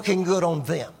looking good on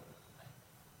them.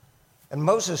 And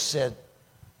Moses said,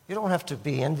 you don't have to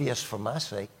be envious for my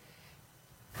sake.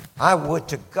 I would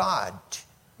to God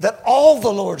that all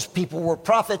the Lord's people were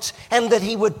prophets and that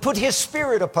he would put his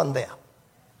spirit upon them.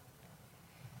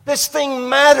 This thing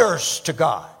matters to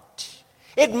God.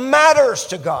 It matters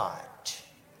to God.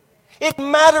 It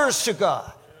matters to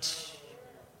God.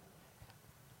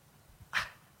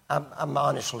 I'm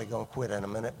honestly going to quit in a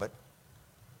minute, but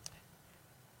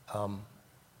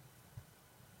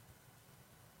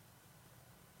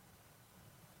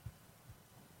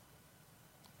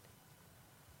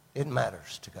it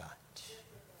matters to God.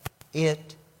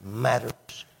 It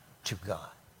matters to God.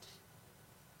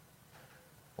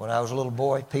 When I was a little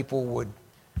boy, people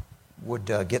would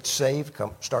get saved,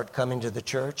 start coming to the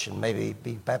church, and maybe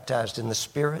be baptized in the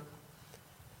Spirit.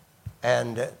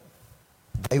 And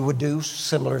they would do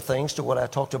similar things to what I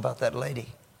talked about that lady.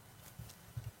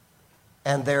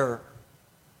 And their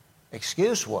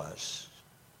excuse was,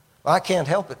 I can't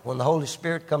help it. When the Holy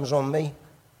Spirit comes on me,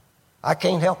 I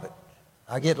can't help it.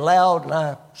 I get loud and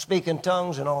I speak in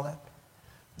tongues and all that.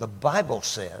 The Bible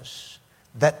says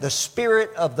that the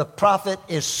spirit of the prophet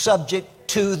is subject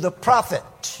to the prophet.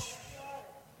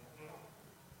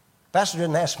 Pastor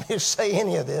didn't ask me to say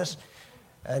any of this,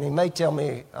 and he may tell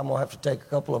me I'm going to have to take a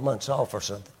couple of months off or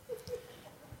something.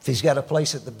 If he's got a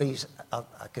place at the beach,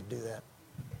 I could do that.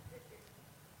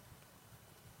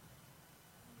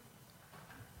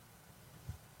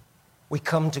 We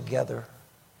come together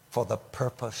for the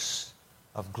purpose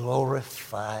of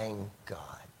glorifying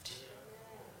God,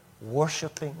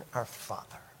 worshiping our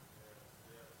Father.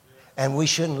 And we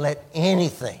shouldn't let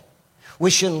anything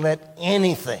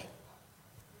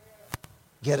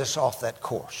get us off that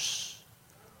course.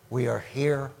 We are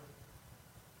here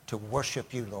to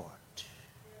worship you, Lord.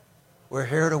 We're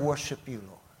here to worship you,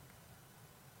 Lord.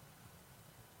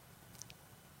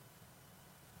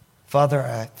 Father,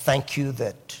 I thank you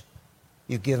that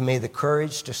you give me the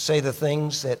courage to say the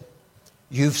things that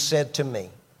you've said to me.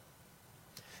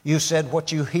 You said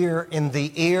what you hear in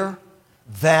the ear,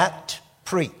 that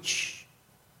preach.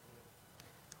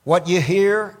 What you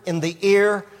hear in the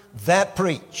ear, that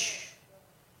preach.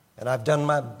 And I've done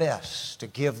my best to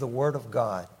give the Word of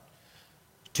God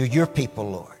to your people,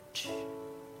 Lord.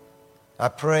 I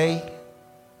pray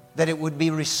that it would be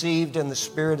received in the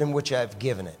spirit in which I've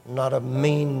given it, not a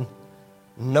mean,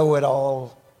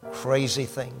 know-it-all, crazy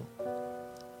thing.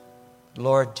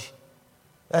 Lord,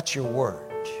 that's your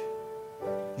Word.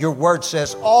 Your Word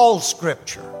says all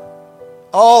Scripture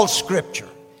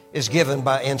is given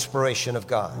by inspiration of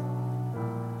God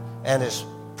and is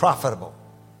profitable.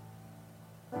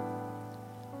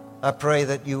 I pray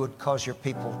that you would cause your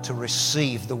people to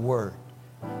receive the word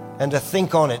and to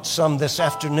think on it some this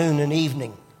afternoon and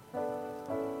evening.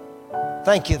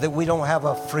 Thank you that we don't have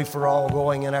a free-for-all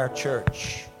going in our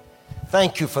church.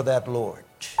 Thank you for that, Lord.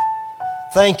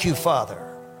 Thank you,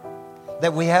 Father,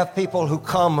 that we have people who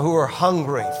come who are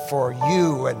hungry for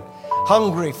you and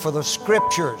hungry for the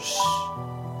Scriptures.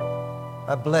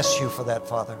 I bless you for that,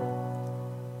 Father.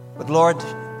 But Lord,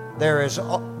 there is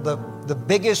the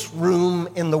biggest room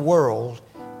in the world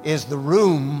is the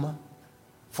room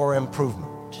for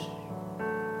improvement.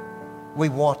 We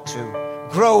want to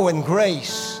grow in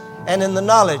grace and in the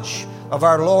knowledge of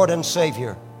our Lord and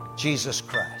Savior, Jesus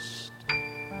Christ.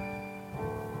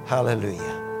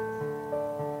 Hallelujah.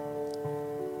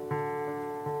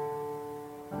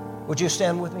 Would you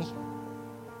stand with me?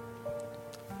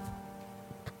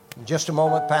 In just a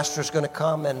moment, Pastor's going to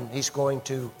come and he's going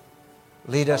to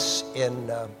lead us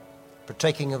in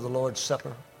partaking of the Lord's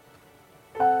Supper.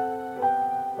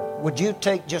 Would you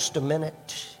take just a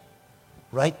minute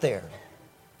right there,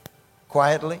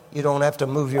 quietly? You don't have to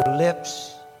move your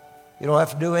lips. You don't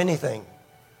have to do anything.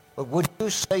 But would you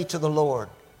say to the Lord,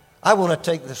 I want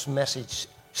to take this message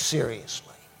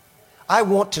seriously. I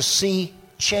want to see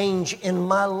change in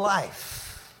my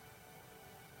life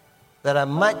that I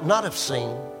might not have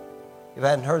seen if I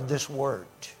hadn't heard this word.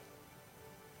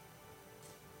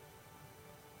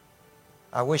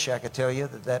 I wish I could tell you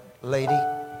that lady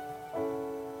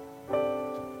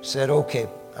said, okay,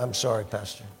 I'm sorry,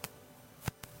 Pastor.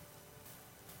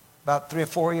 About 3 or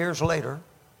 4 years later,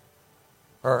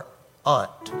 her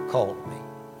aunt called me.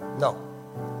 No,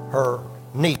 her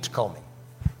niece called me.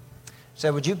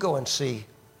 Said, would you go and see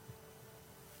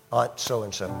Aunt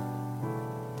so-and-so?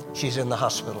 She's in the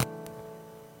hospital.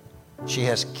 She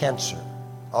has cancer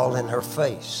all in her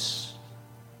face.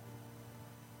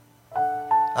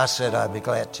 I said, I'd be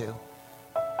glad to.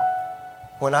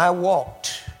 When I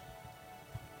walked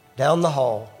down the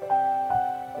hall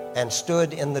and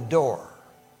stood in the door,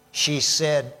 she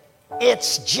said,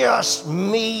 it's just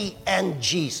me and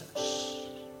Jesus.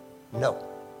 No,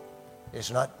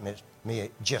 it's not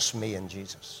just me and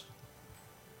Jesus.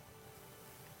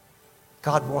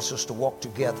 God wants us to walk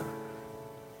together.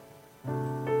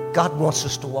 God wants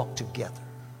us to walk together.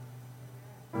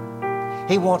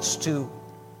 He wants to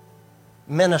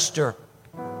minister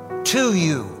to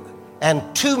you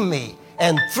and to me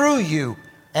and through you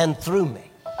and through me.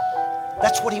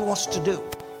 That's what he wants to do.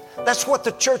 That's what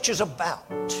the church is about.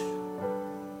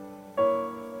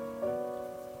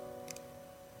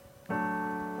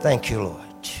 Thank you,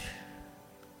 Lord.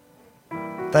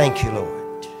 Thank you,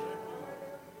 Lord.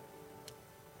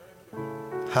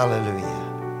 Hallelujah.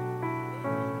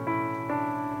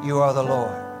 You are the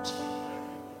Lord.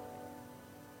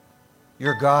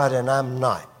 You're God and I'm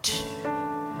not.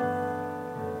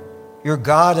 You're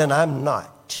God and I'm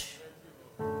not.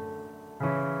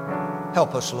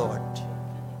 Help us, Lord,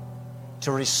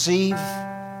 to receive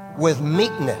with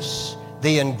meekness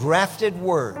the engrafted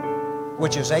word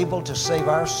which is able to save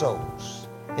our souls.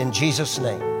 In Jesus'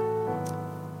 name,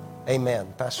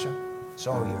 amen. Pastor, it's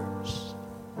all yours.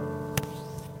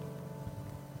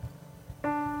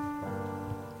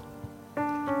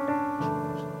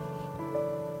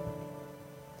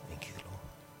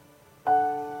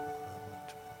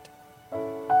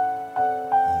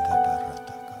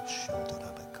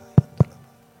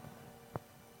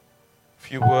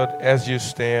 If you would, as you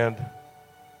stand,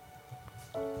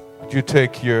 would you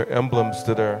take your emblems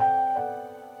that are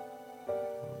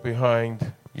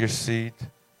behind your seat,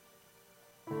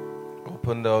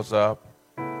 open those up.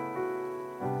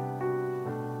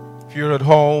 If you're at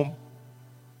home,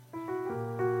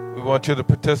 we want you to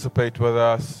participate with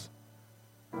us.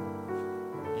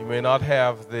 You may not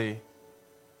have the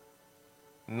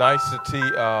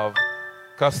nicety of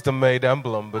custom-made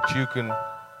emblem, but you can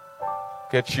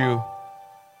get you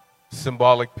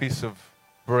symbolic piece of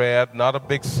bread, not a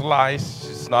big slice,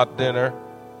 it's not dinner,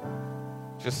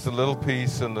 just a little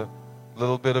piece and a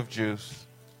little bit of juice.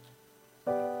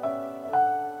 Now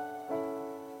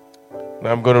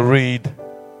I'm going to read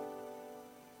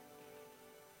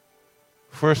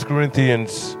 1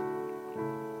 Corinthians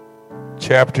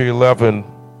chapter 11,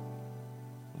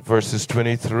 verses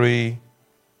 23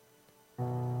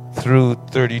 through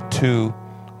 32,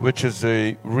 which is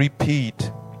a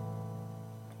repeat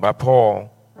by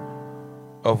Paul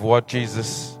of what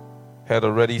Jesus had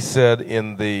already said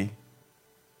in the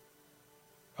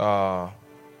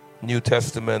New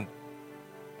Testament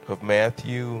of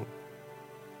Matthew,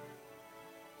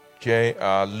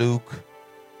 Luke,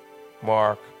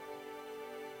 Mark,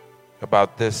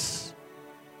 about this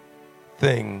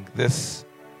thing, this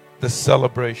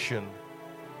celebration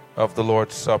of the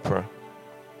Lord's Supper.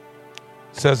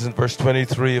 It says in verse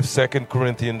 23 of 2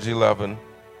 Corinthians 11,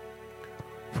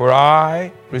 "For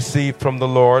I received from the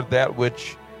Lord that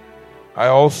which I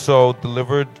also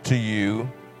delivered to you,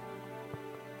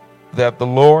 that the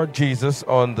Lord Jesus,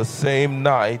 on the same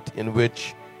night in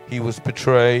which he was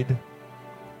betrayed,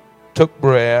 took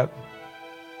bread,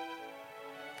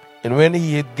 and when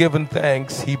he had given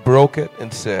thanks, he broke it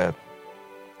and said,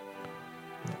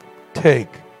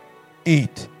 'Take,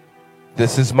 eat,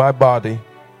 this is my body,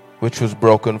 which was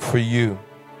broken for you.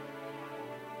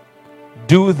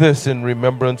 Do this in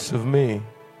remembrance of me.'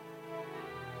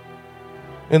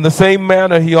 In the same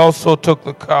manner, he also took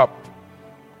the cup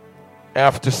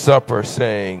after supper,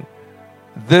 saying,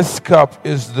 'This cup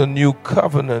is the new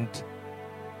covenant,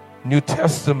 New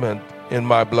Testament in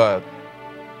my blood.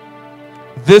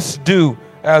 This do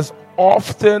as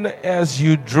often as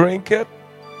you drink it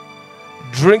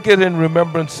in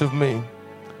remembrance of me.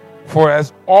 For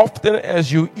as often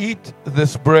as you eat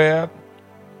this bread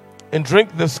and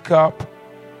drink this cup,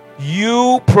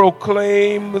 you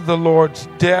proclaim the Lord's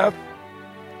death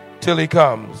till he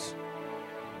comes.'"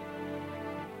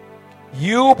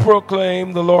 You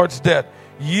proclaim the Lord's death.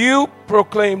 You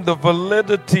proclaim the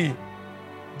validity,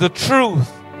 the truth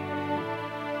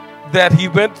that he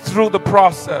went through the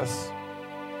process,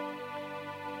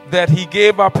 that he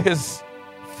gave up his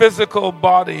physical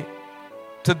body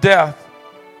to death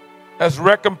as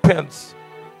recompense,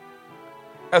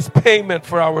 as payment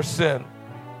for our sin.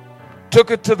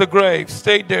 Took it to the grave,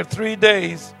 stayed there 3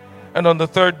 days, and on the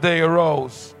third day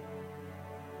arose.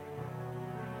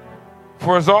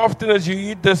 For as often as you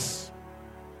eat this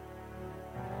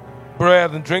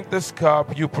bread and drink this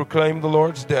cup, you proclaim the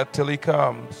Lord's death till he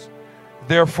comes.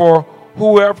 Therefore,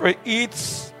 whoever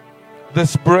eats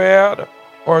this bread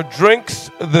or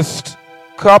drinks this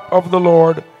cup of the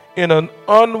Lord in an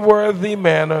unworthy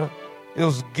manner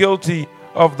is guilty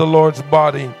of the Lord's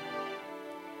body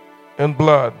and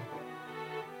blood.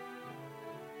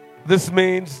 This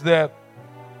means that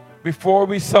before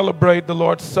we celebrate the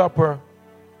Lord's Supper,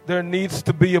 there needs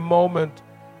to be a moment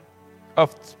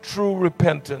of true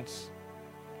repentance.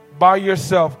 By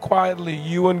yourself, quietly,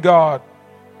 you and God,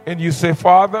 and you say,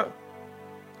 "Father,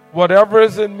 whatever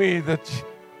is in me that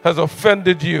has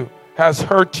offended you, has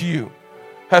hurt you,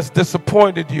 has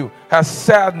disappointed you, has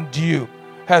saddened you,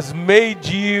 has made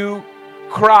you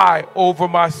cry over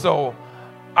my soul,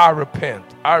 I repent,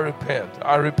 I repent,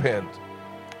 I repent,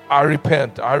 I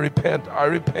repent, I repent, I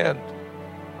repent,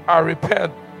 I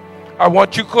repent. I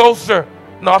want you closer,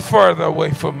 not further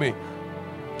away from me.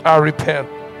 I repent.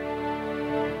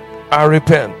 I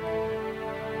repent.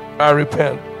 I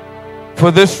repent. For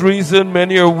this reason,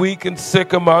 many are weak and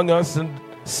sick among us and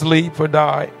sleep or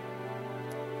die.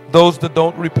 Those that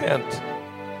don't repent.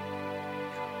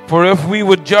 For if we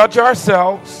would judge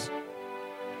ourselves,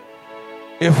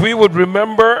 if we would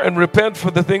remember and repent for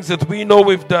the things that we know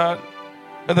we've done,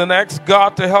 and then ask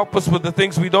God to help us with the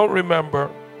things we don't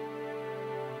remember,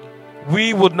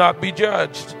 we would not be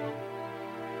judged.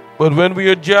 But when we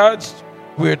are judged,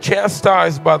 we are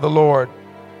chastised by the Lord,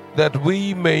 that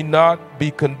we may not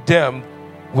be condemned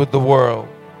with the world.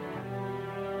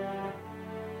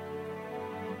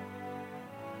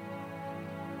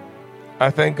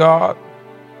 I thank God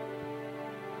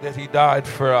that he died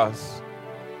for us.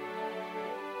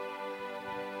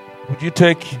 Would you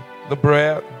take the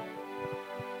bread?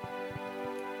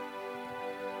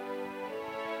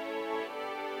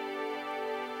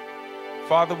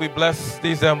 Father, we bless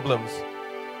these emblems.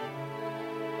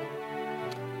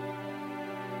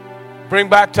 Bring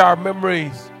back to our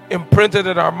memories, imprinted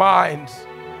in our minds,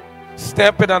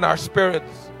 stamp it on our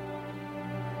spirits,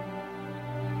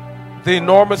 the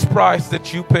enormous price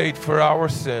that you paid for our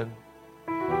sin.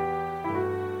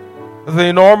 The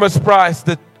enormous price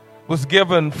that was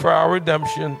given for our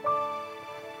redemption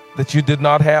that you did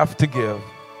not have to give,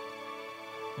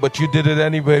 but you did it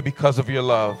anyway because of your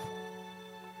love.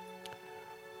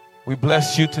 We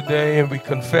bless you today and we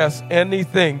confess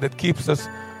anything that keeps us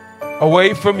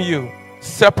away from you,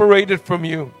 separated from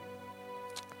you.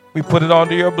 We put it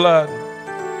under your blood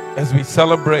as we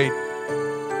celebrate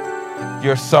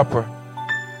your supper,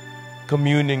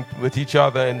 communing with each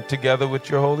other and together with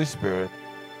your Holy Spirit.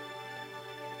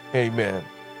 Amen.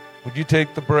 Would you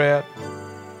take the bread?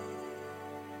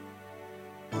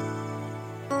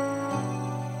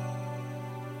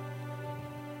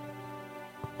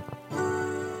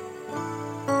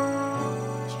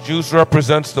 Juice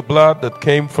represents the blood that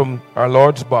came from our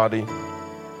Lord's body.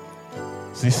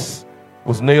 He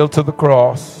was nailed to the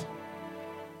cross.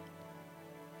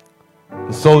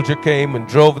 The soldier came and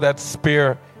drove that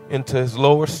spear into his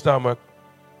lower stomach.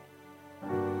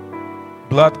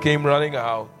 Blood came running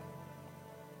out.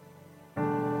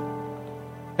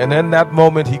 And in that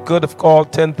moment, he could have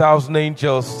called 10,000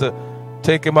 angels to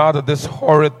take him out of this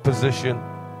horrid position.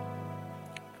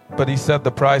 But he said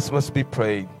the price must be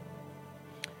paid.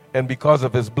 And because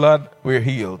of his blood, we're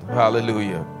healed.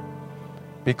 Hallelujah.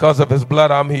 Because of his blood,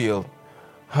 I'm healed.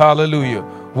 Hallelujah.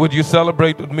 Would you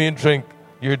celebrate with me and drink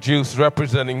your juice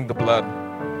representing the blood?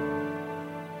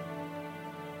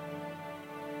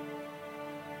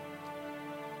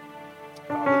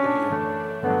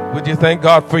 Hallelujah. Would you thank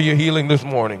God for your healing this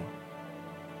morning?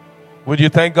 Would you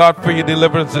thank God for your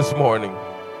deliverance this morning?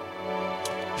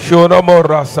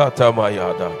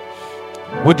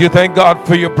 Would you thank God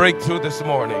for your breakthrough this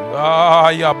morning?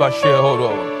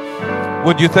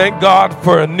 Would you thank God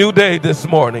for a new day this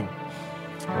morning?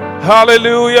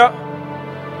 Hallelujah.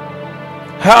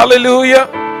 Hallelujah.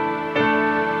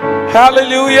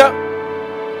 Hallelujah.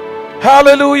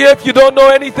 Hallelujah. If you don't know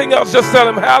anything else, just tell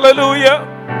him hallelujah.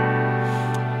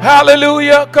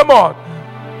 Hallelujah. Come on.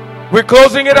 We're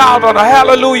closing it out on a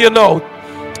hallelujah note.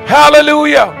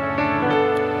 Hallelujah.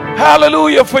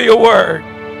 Hallelujah for your word.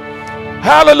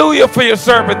 Hallelujah for your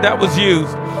servant that was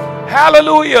used.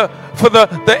 Hallelujah for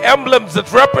the emblems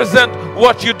that represent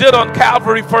what you did on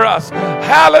Calvary for us.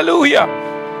 Hallelujah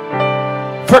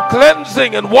for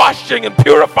cleansing and washing and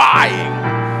purifying.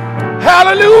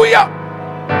 Hallelujah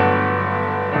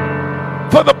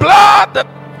for the blood that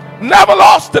never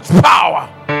lost its power.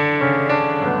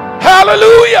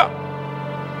 Hallelujah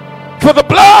for the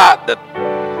blood that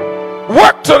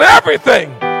worked on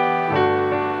everything.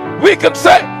 We can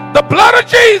say the blood of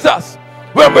Jesus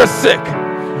when we're sick.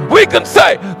 We can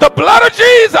say the blood of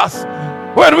Jesus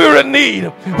when we're in need.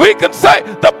 We can say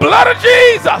the blood of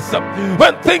Jesus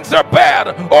when things are bad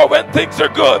or when things are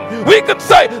good. We can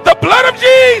say the blood of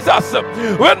Jesus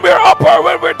when we're up or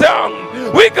when we're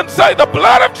down. We can say the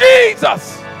blood of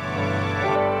Jesus.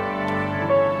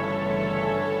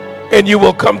 And you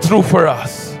will come through for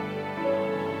us.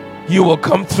 You will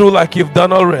come through like you've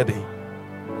done already.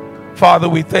 Father,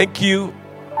 we thank you.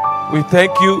 We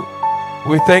thank you.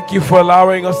 We thank you for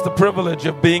allowing us the privilege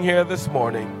of being here this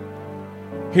morning,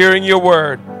 hearing your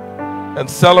word, and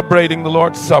celebrating the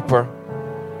Lord's Supper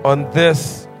on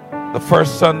this, the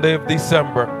first Sunday of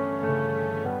December.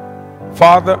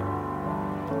 Father,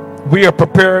 we are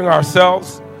preparing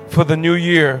ourselves for the new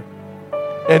year,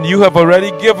 and you have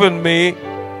already given me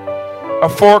a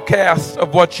forecast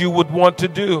of what you would want to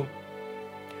do.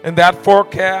 And that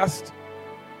forecast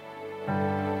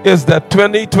is that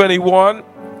 2021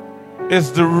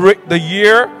 is the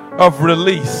year of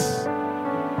release.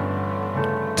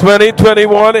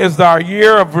 2021 is our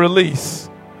year of release.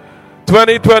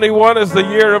 2021 is the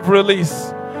year of release.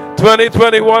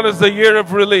 2021 is the year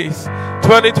of release.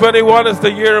 2021 is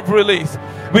the year of release.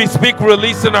 We speak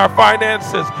release in our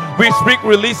finances. We speak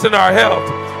release in our health.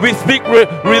 We speak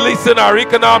release in our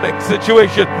economic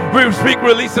situation. We speak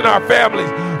release in our families.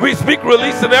 We speak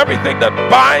release in everything that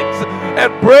binds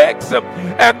and breaks.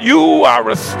 And you are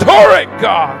restoring,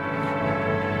 God.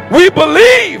 We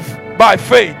believe by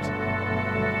faith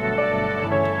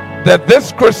that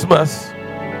this Christmas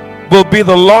will be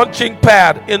the launching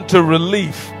pad into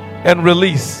relief and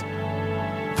release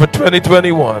for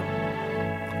 2021.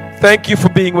 Thank you for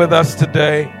being with us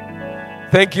today.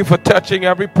 Thank you for touching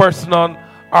every person on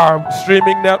our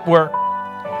streaming network,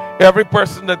 every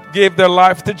person that gave their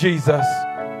life to Jesus.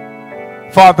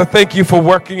 Father, thank you for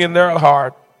working in their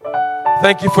heart.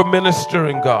 Thank you for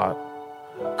ministering, God.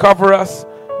 Cover us,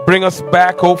 bring us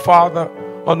back, oh Father,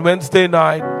 on Wednesday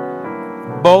night,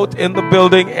 both in the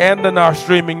building and in our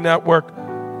streaming network,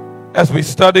 as we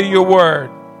study your word,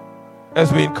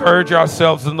 as we encourage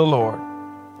ourselves in the Lord.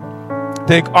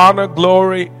 Take honor,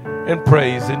 glory, and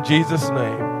praise in Jesus'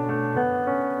 name.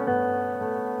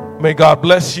 May God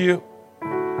bless you.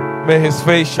 May his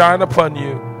face shine upon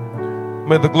you.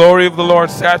 May the glory of the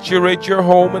Lord saturate your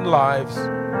home and lives,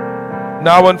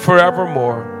 now and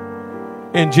forevermore.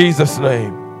 In Jesus'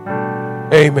 name,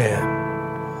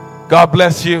 amen. God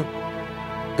bless you.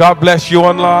 God bless you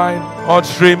online, on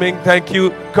streaming. Thank you,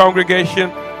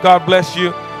 congregation. God bless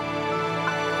you.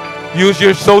 Use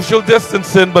your social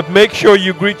distancing, but make sure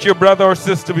you greet your brother or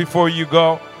sister before you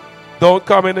go. Don't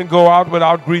come in and go out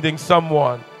without greeting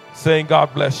someone, saying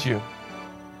God bless you.